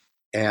Jews.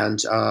 And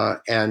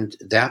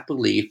that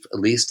belief, at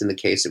least in the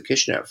case of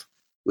Kishinev,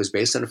 was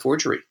based on a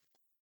forgery.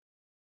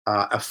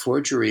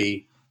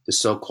 The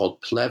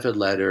so-called Plevin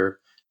letter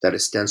that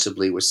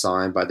ostensibly was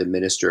signed by the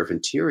Minister of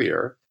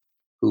Interior,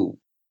 who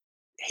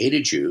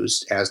hated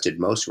Jews, as did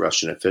most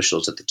Russian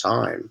officials at the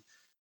time,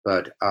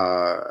 but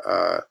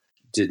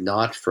did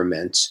not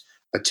foment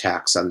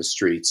attacks on the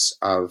streets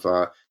of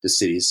the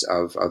cities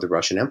of the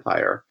Russian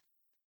Empire.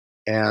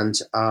 And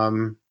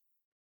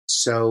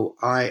so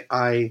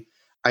I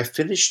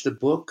finished the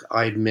book,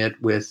 I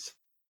admit, with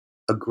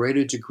a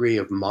greater degree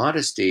of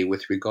modesty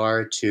with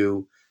regard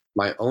to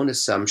my own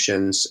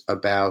assumptions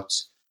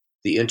about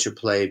the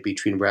interplay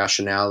between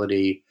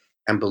rationality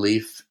and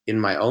belief in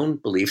my own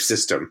belief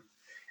system.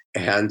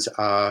 And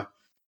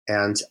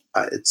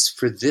it's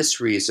for this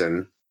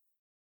reason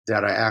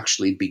that I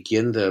actually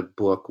begin the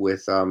book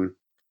with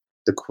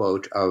the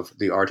quote of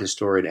the art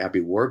historian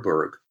Abby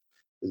Warburg,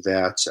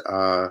 that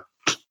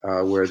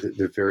where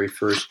the very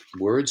first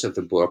words of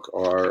the book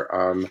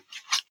are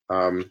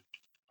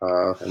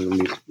and let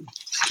me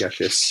get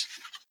this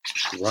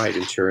right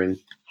in turn,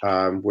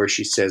 where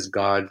she says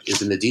God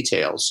is in the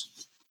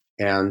details.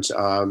 And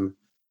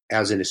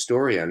as an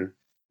historian,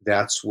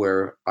 that's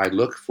where I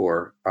look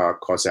for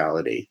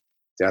causality.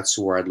 That's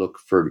where I look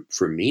for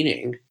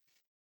meaning.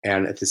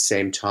 And at the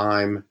same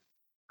time,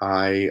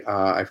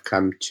 I've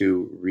come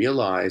to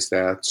realize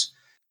that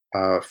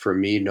for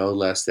me, no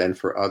less than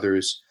for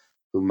others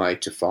who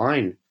might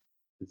define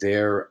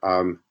their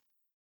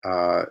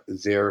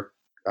their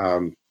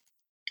um,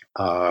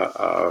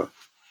 uh,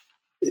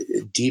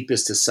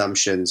 deepest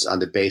assumptions on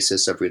the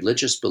basis of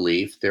religious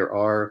belief, there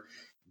are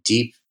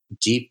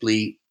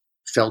deeply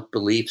felt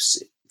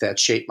beliefs that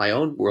shape my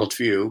own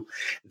worldview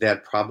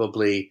that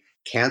probably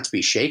can't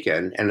be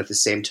shaken, and at the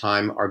same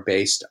time are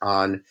based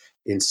on,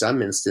 in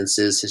some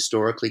instances,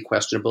 historically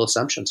questionable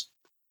assumptions.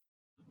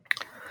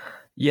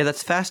 Yeah,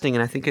 that's fascinating,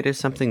 and I think it is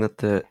something that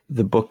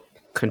the book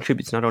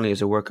contributes not only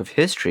as a work of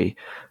history,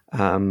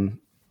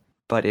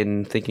 but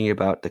in thinking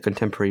about the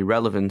contemporary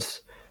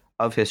relevance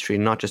of history,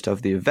 not just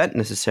of the event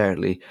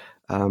necessarily,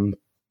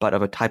 but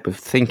of a type of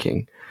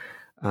thinking.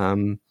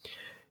 The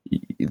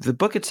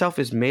book itself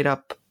is made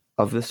up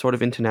of this sort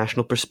of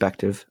international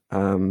perspective.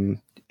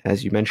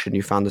 As you mentioned,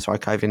 you found this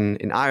archive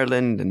in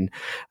Ireland, and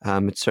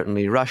it's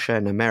certainly Russia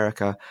and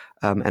America,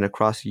 and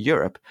across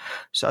Europe.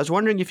 So I was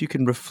wondering if you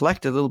can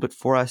reflect a little bit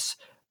for us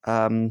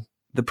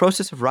the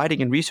process of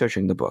writing and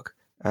researching the book.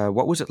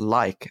 What was it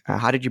like?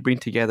 How did you bring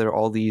together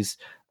all these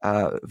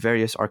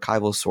various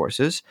archival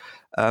sources,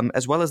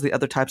 as well as the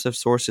other types of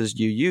sources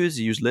you use?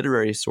 You use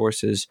literary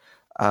sources,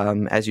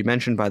 as you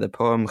mentioned, by the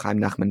poem Chaim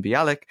Nachman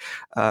Bialik,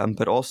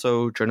 but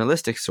also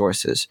journalistic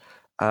sources.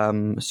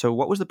 So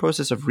what was the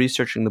process of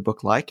researching the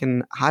book like,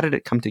 and how did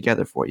it come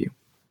together for you?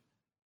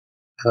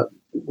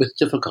 With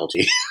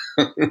difficulty.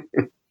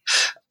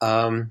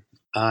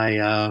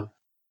 I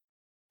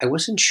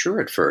wasn't sure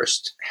at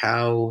first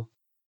how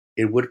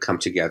it would come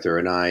together,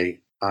 and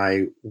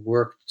I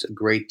worked a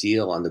great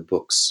deal on the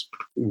book's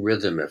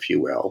rhythm, if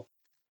you will,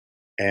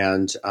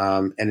 and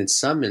in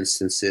some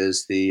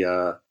instances,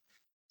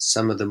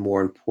 some of the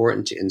more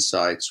important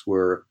insights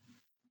were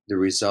the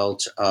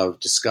result of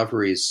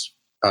discoveries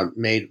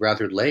made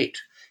rather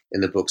late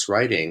in the book's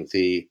writing.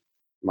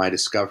 My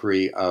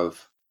discovery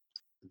of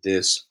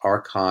this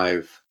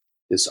archival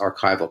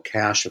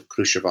cache of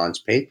Krushevon's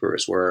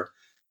papers, where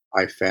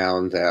I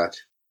found that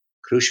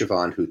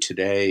Krushevon, who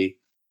today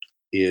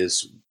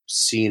is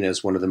seen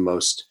as one of the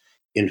most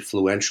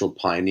influential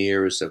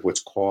pioneers of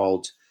what's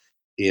called,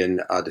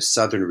 in the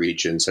southern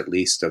regions, at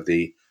least, of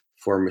the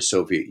former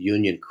Soviet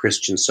Union,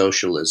 Christian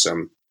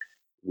socialism,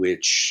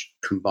 which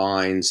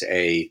combines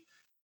a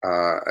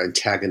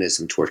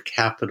antagonism toward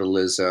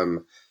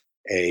capitalism,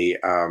 a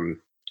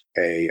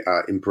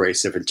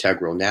embrace of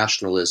integral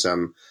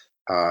nationalism,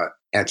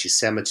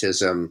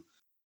 anti-Semitism,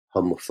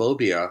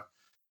 homophobia.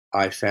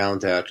 I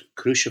found that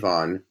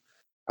Krushevon,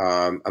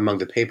 among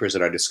the papers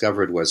that I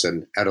discovered, was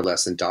an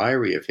adolescent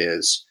diary of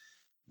his,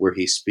 where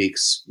he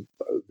speaks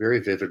very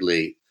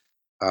vividly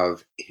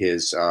of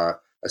his a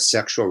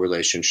sexual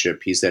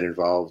relationship he's then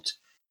involved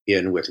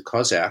in with a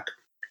Cossack,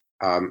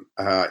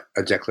 a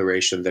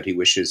declaration that he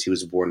wishes he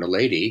was born a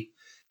lady,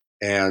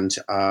 and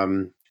a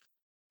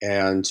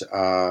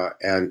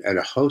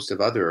host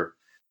of other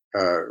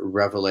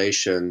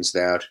revelations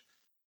that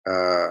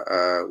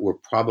were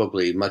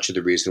probably much of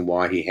the reason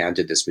why he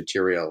handed this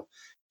material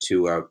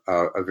to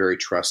a very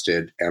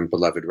trusted and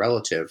beloved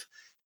relative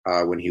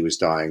when he was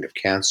dying of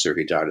cancer.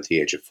 He died at the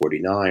age of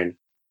 49.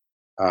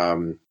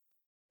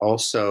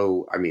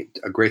 Also, I mean,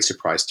 a great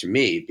surprise to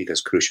me,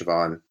 because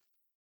Krushevon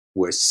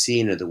was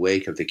seen in the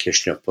wake of the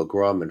Kishinev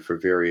pogrom, and for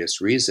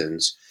various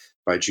reasons,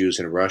 by Jews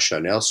in Russia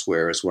and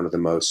elsewhere, as one of the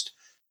most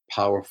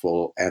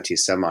powerful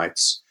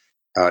anti-Semites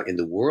in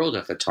the world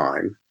at the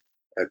time.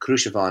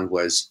 Krushevon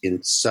was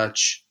in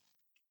such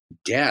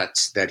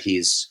debt that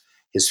his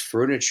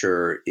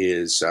furniture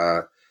is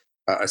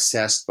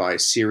assessed by a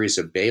series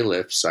of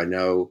bailiffs. I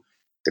know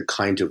the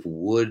kind of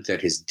wood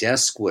that his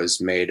desk was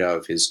made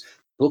of, his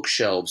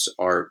bookshelves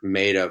are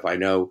made of. I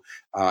know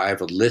I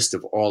have a list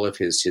of all of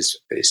his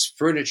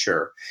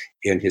furniture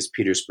in his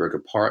Petersburg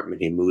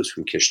apartment. He moves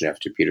from Kishinev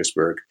to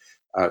Petersburg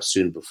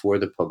soon before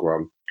the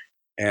pogrom.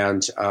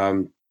 And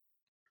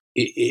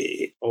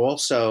it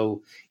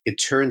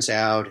turns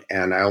out,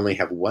 and I only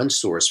have one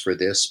source for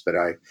this, but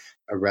a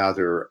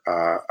rather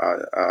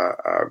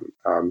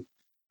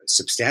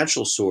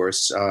substantial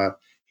source.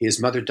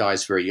 His mother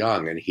dies very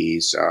young, and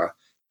he's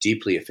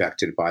deeply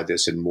affected by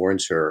this and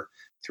mourns her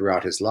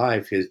throughout his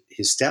life.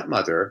 His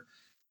stepmother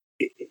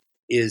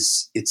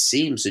is, it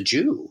seems, a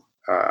Jew.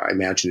 I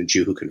imagine a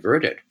Jew who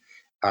converted.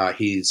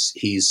 He's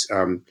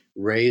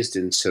raised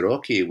in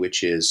Soroki,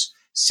 which is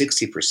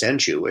 60%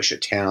 Jewish, a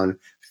town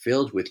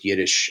filled with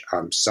Yiddish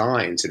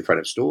signs in front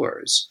of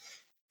stores,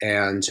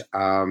 and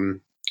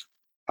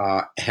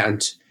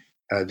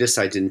this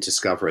I didn't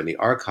discover in the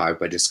archive,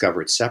 but I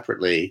discovered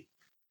separately.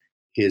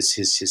 His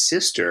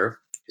sister,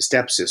 his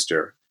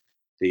stepsister,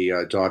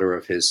 the daughter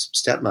of his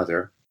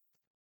stepmother,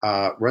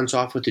 runs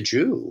off with a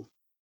Jew,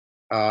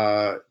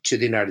 to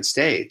the United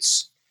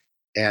States.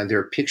 And there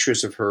are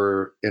pictures of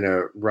her in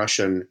a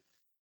Russian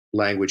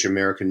language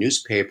American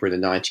newspaper in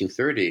the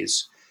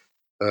 1930s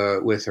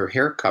with her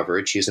hair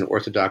covered. She's an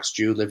Orthodox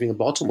Jew living in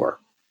Baltimore.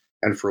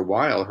 And for a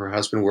while, her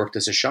husband worked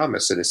as a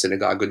shamus in a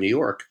synagogue in New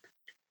York.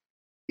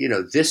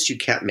 This you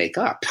can't make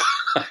up.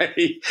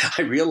 I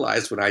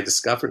realized when I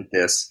discovered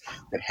this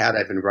that had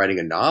I been writing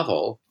a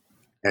novel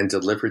and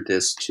delivered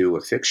this to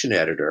a fiction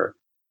editor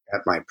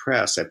at my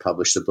press, I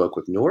published the book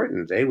with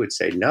Norton, they would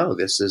say, no,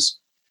 this is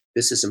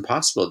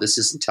impossible. This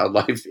isn't how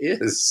life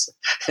is.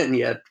 And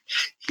yet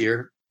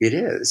here it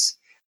is.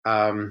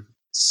 To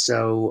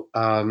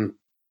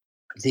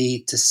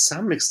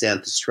some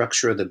extent, the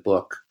structure of the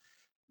book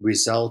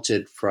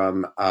resulted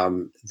from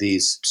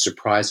these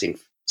surprising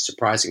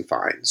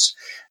finds.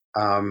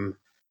 On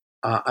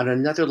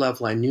another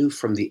level, I knew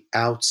from the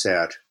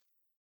outset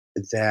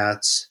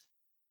that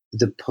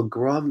the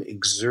pogrom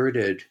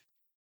exerted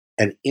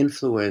an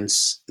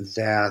influence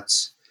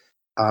that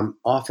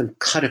often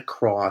cut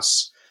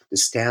across the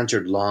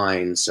standard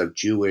lines of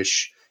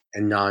Jewish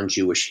and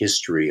non-Jewish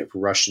history, of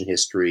Russian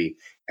history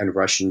and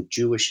Russian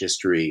Jewish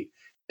history.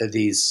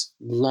 These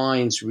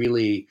lines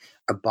really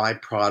a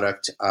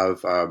byproduct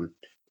of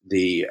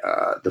the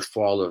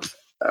fall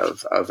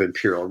of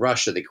Imperial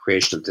Russia, the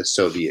creation of the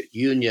Soviet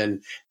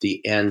Union,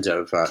 the end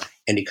of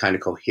any kind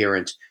of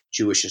coherent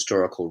Jewish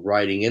historical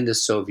writing in the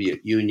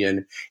Soviet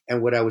Union.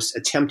 And what I was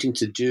attempting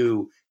to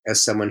do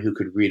as someone who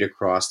could read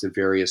across the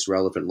various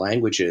relevant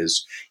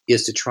languages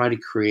is to try to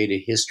create a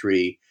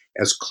history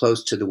as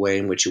close to the way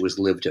in which it was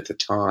lived at the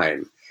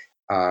time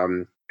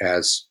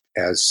as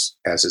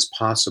is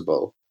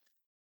possible.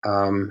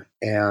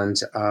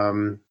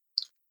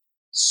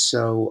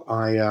 So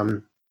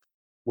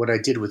what I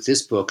did with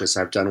this book, as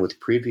I've done with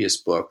previous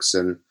books,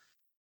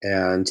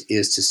 and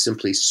is to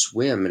simply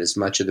swim in as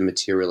much of the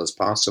material as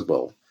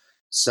possible,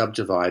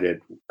 subdivide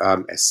it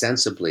as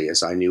sensibly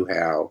as I knew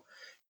how,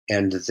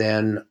 and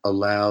then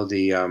allow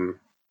the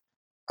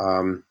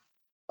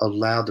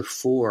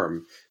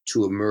form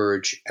to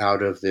emerge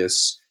out of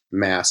this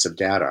mass of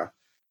data.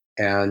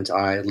 And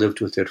I lived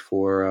with it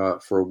for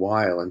a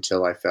while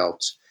until I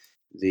felt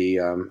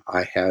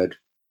I had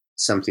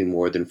something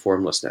more than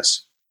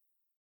formlessness.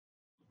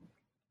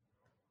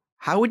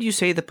 How would you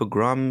say the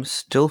pogrom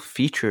still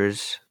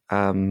features,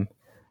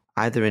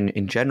 either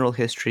in general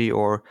history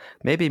or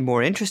maybe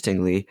more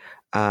interestingly,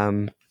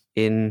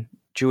 in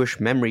Jewish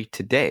memory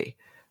today?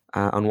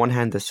 On one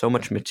hand, there's so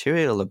much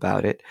material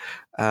about it,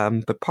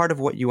 but part of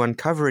what you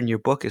uncover in your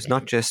book is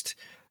not just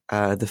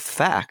the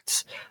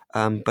facts,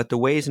 but the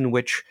ways in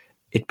which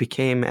it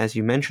became, as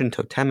you mentioned,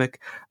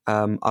 totemic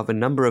of a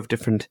number of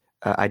different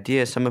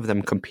ideas, some of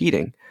them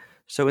competing.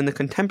 So in the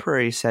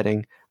contemporary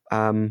setting,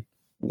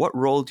 what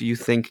role do you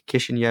think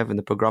Kishinev and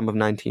the pogrom of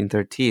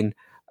 1913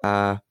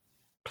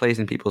 plays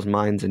in people's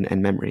minds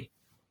and memory?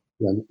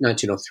 Yeah,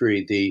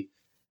 1903.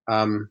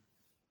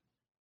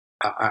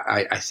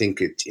 I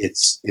think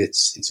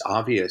it's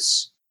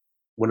obvious.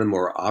 One of the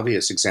more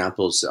obvious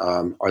examples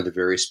are the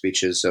various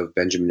speeches of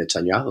Benjamin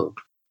Netanyahu,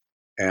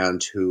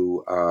 and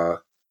who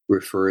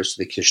refers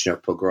to the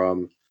Kishinev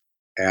pogrom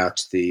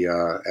at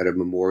a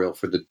memorial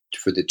for the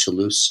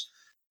Toulouse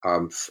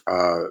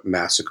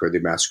massacre, the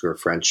massacre of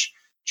French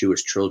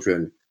Jewish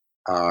children.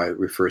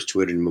 Refers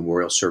to it in a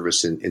memorial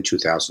service in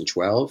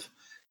 2012.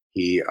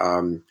 He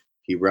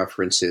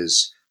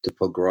references the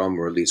pogrom,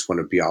 or at least one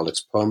of Bialik's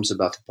poems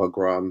about the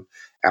pogrom,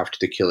 after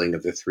the killing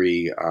of the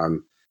three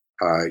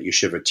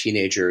yeshiva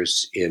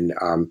teenagers in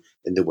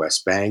the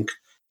West Bank,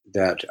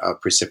 that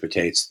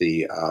precipitates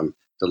the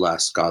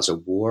last Gaza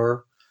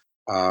war.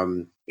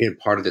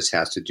 Part of this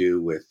has to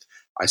do with,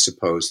 I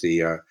suppose,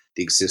 the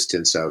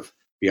existence of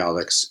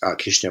Bialik's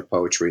Kishinev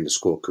poetry in the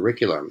school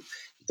curriculum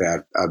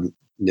that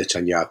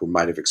Netanyahu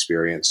might have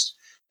experienced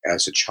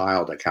as a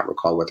child. I can't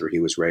recall whether he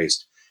was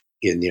raised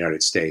in the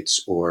United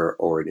States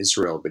or in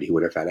Israel, but he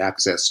would have had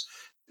access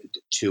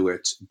to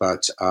it.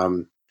 But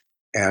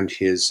and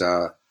his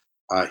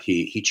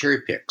he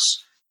cherry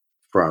picks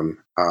from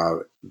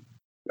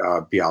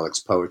Bialik's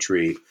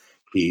poetry.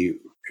 He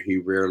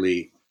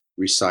rarely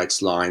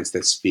recites lines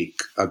that speak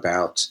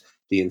about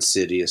the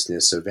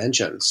insidiousness of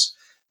vengeance,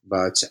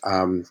 but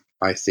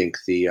I think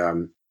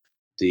the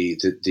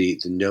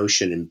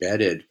notion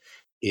embedded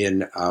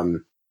in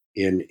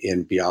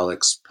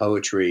Bialik's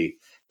poetry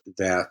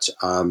that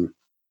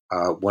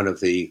one of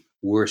the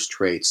worst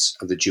traits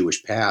of the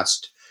Jewish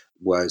past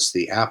was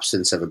the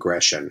absence of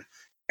aggression,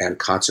 and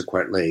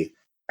consequently,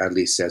 at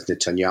least as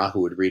Netanyahu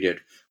would read it,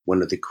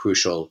 one of the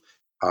crucial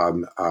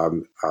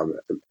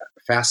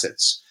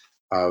facets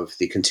of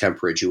the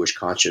contemporary Jewish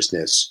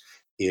consciousness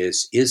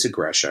is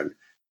aggression.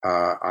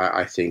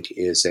 I think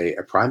is a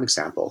prime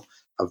example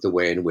of the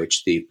way in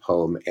which the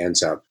poem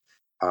ends up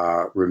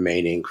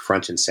remaining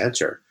front and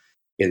center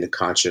in the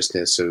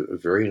consciousness of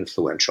very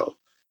influential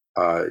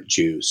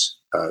Jews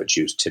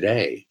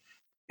today.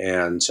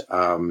 And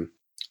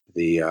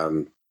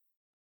the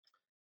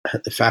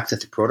fact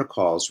that the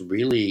Protocols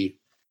really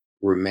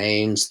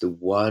remains the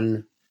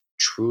one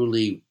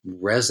truly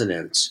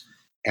resonant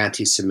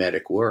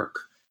anti-Semitic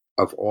work,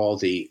 of all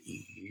the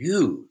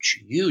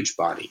huge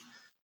body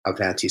of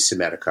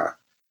anti-Semitica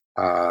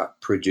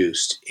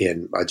produced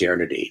in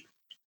modernity,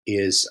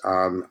 is,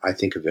 I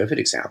think, a vivid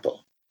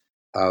example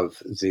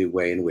of the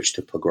way in which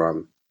the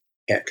pogrom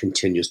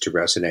continues to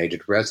resonate.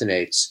 It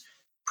resonates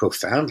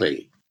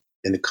profoundly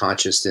in the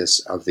consciousness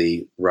of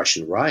the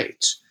Russian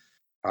right,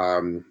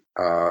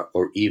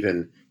 or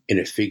even in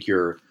a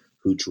figure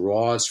who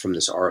draws from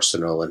this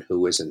arsenal and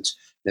who isn't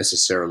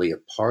necessarily a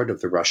part of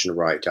the Russian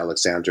right,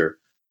 Alexander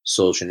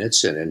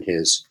Solzhenitsyn, in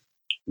his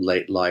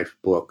late life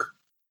book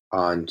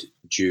on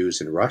Jews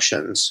and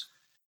Russians.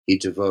 He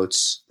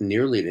devotes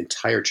nearly an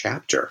entire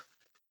chapter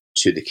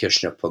to the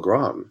Kishinev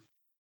pogrom.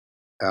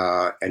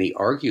 And he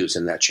argues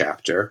in that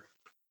chapter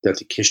that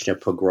the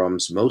Kishinev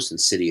pogrom's most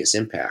insidious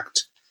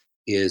impact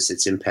is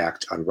its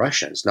impact on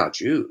Russians, not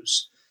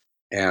Jews.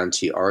 And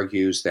he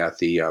argues that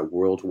the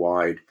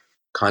worldwide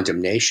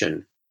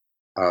condemnation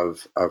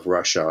of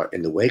Russia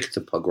in the wake of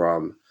the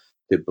pogrom,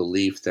 the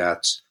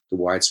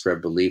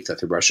widespread belief that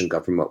the Russian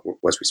government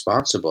was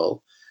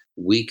responsible,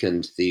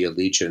 weakened the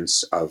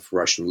allegiance of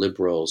Russian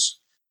liberals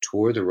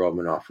toward the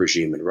Romanov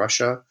regime in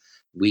Russia,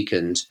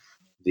 weakened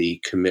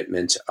the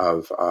commitment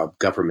of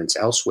governments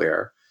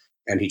elsewhere,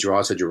 and he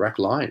draws a direct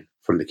line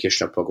from the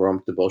Kishinev pogrom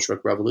to the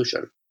Bolshevik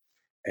Revolution.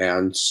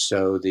 And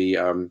so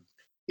in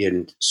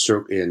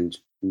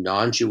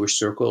non-Jewish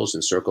circles,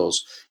 and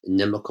circles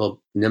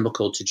inimical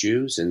to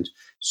Jews, and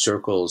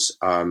circles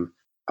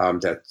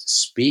that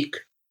speak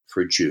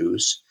for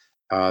Jews,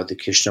 the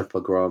Kishinev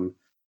pogrom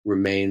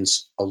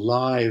remains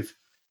alive.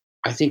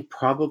 I think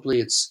probably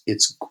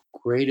its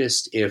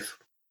greatest, if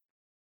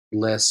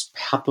less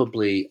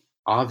palpably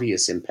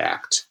obvious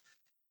impact,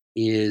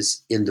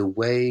 is in the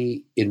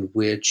way in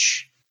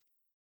which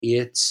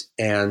it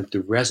and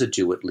the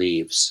residue it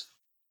leaves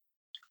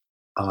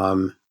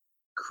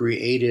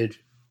created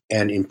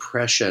an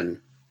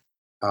impression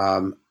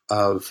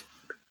of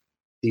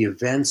the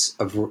events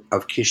of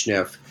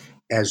Kishinev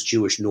as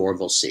Jewish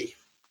normalcy.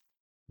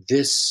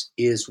 This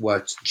is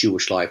what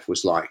Jewish life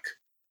was like.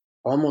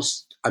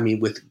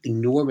 With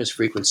enormous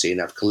frequency,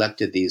 and I've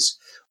collected these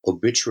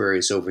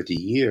obituaries over the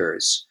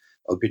years,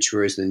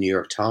 obituaries in the New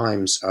York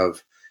Times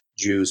of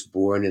Jews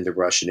born in the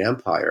Russian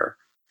Empire.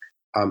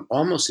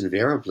 Almost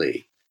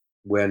invariably,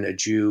 when a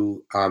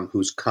Jew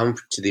who's come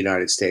to the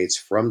United States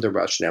from the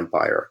Russian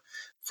Empire,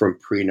 from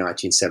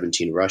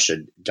pre-1917 Russia,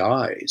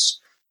 dies,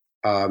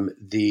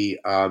 the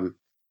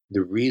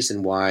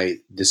reason why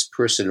this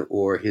person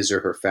or his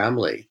or her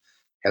family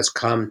has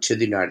come to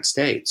the United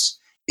States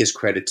is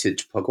credited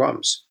to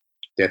pogroms,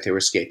 that they're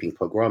escaping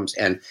pogroms.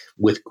 And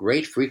with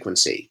great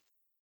frequency,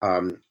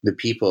 the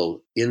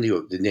people in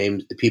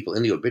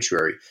the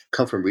obituary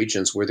come from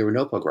regions where there were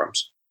no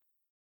pogroms.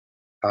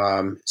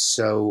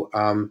 So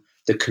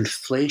the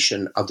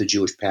conflation of the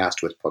Jewish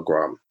past with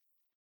pogrom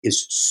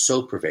is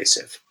so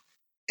pervasive.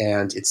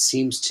 And it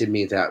seems to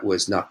me that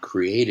was not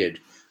created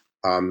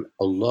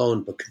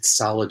alone, but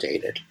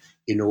consolidated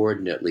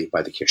inordinately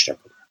by the Kishinev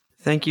pogrom.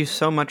 Thank you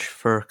so much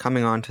for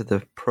coming on to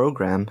the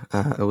program.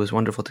 It was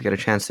wonderful to get a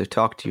chance to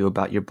talk to you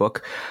about your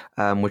book,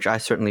 which I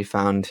certainly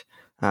found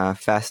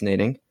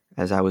fascinating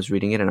as I was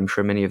reading it, and I'm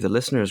sure many of the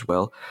listeners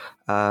will.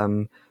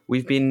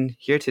 We've been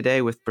here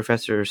today with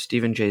Professor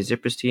Stephen J.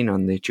 Zipperstein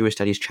on the Jewish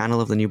Studies channel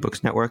of the New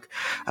Books Network,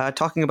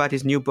 talking about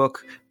his new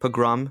book,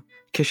 Pogrom,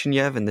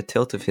 Kishinev and the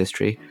Tilt of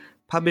History,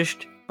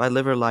 published by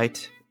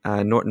Liverlight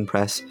Norton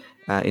Press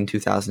in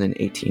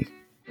 2018.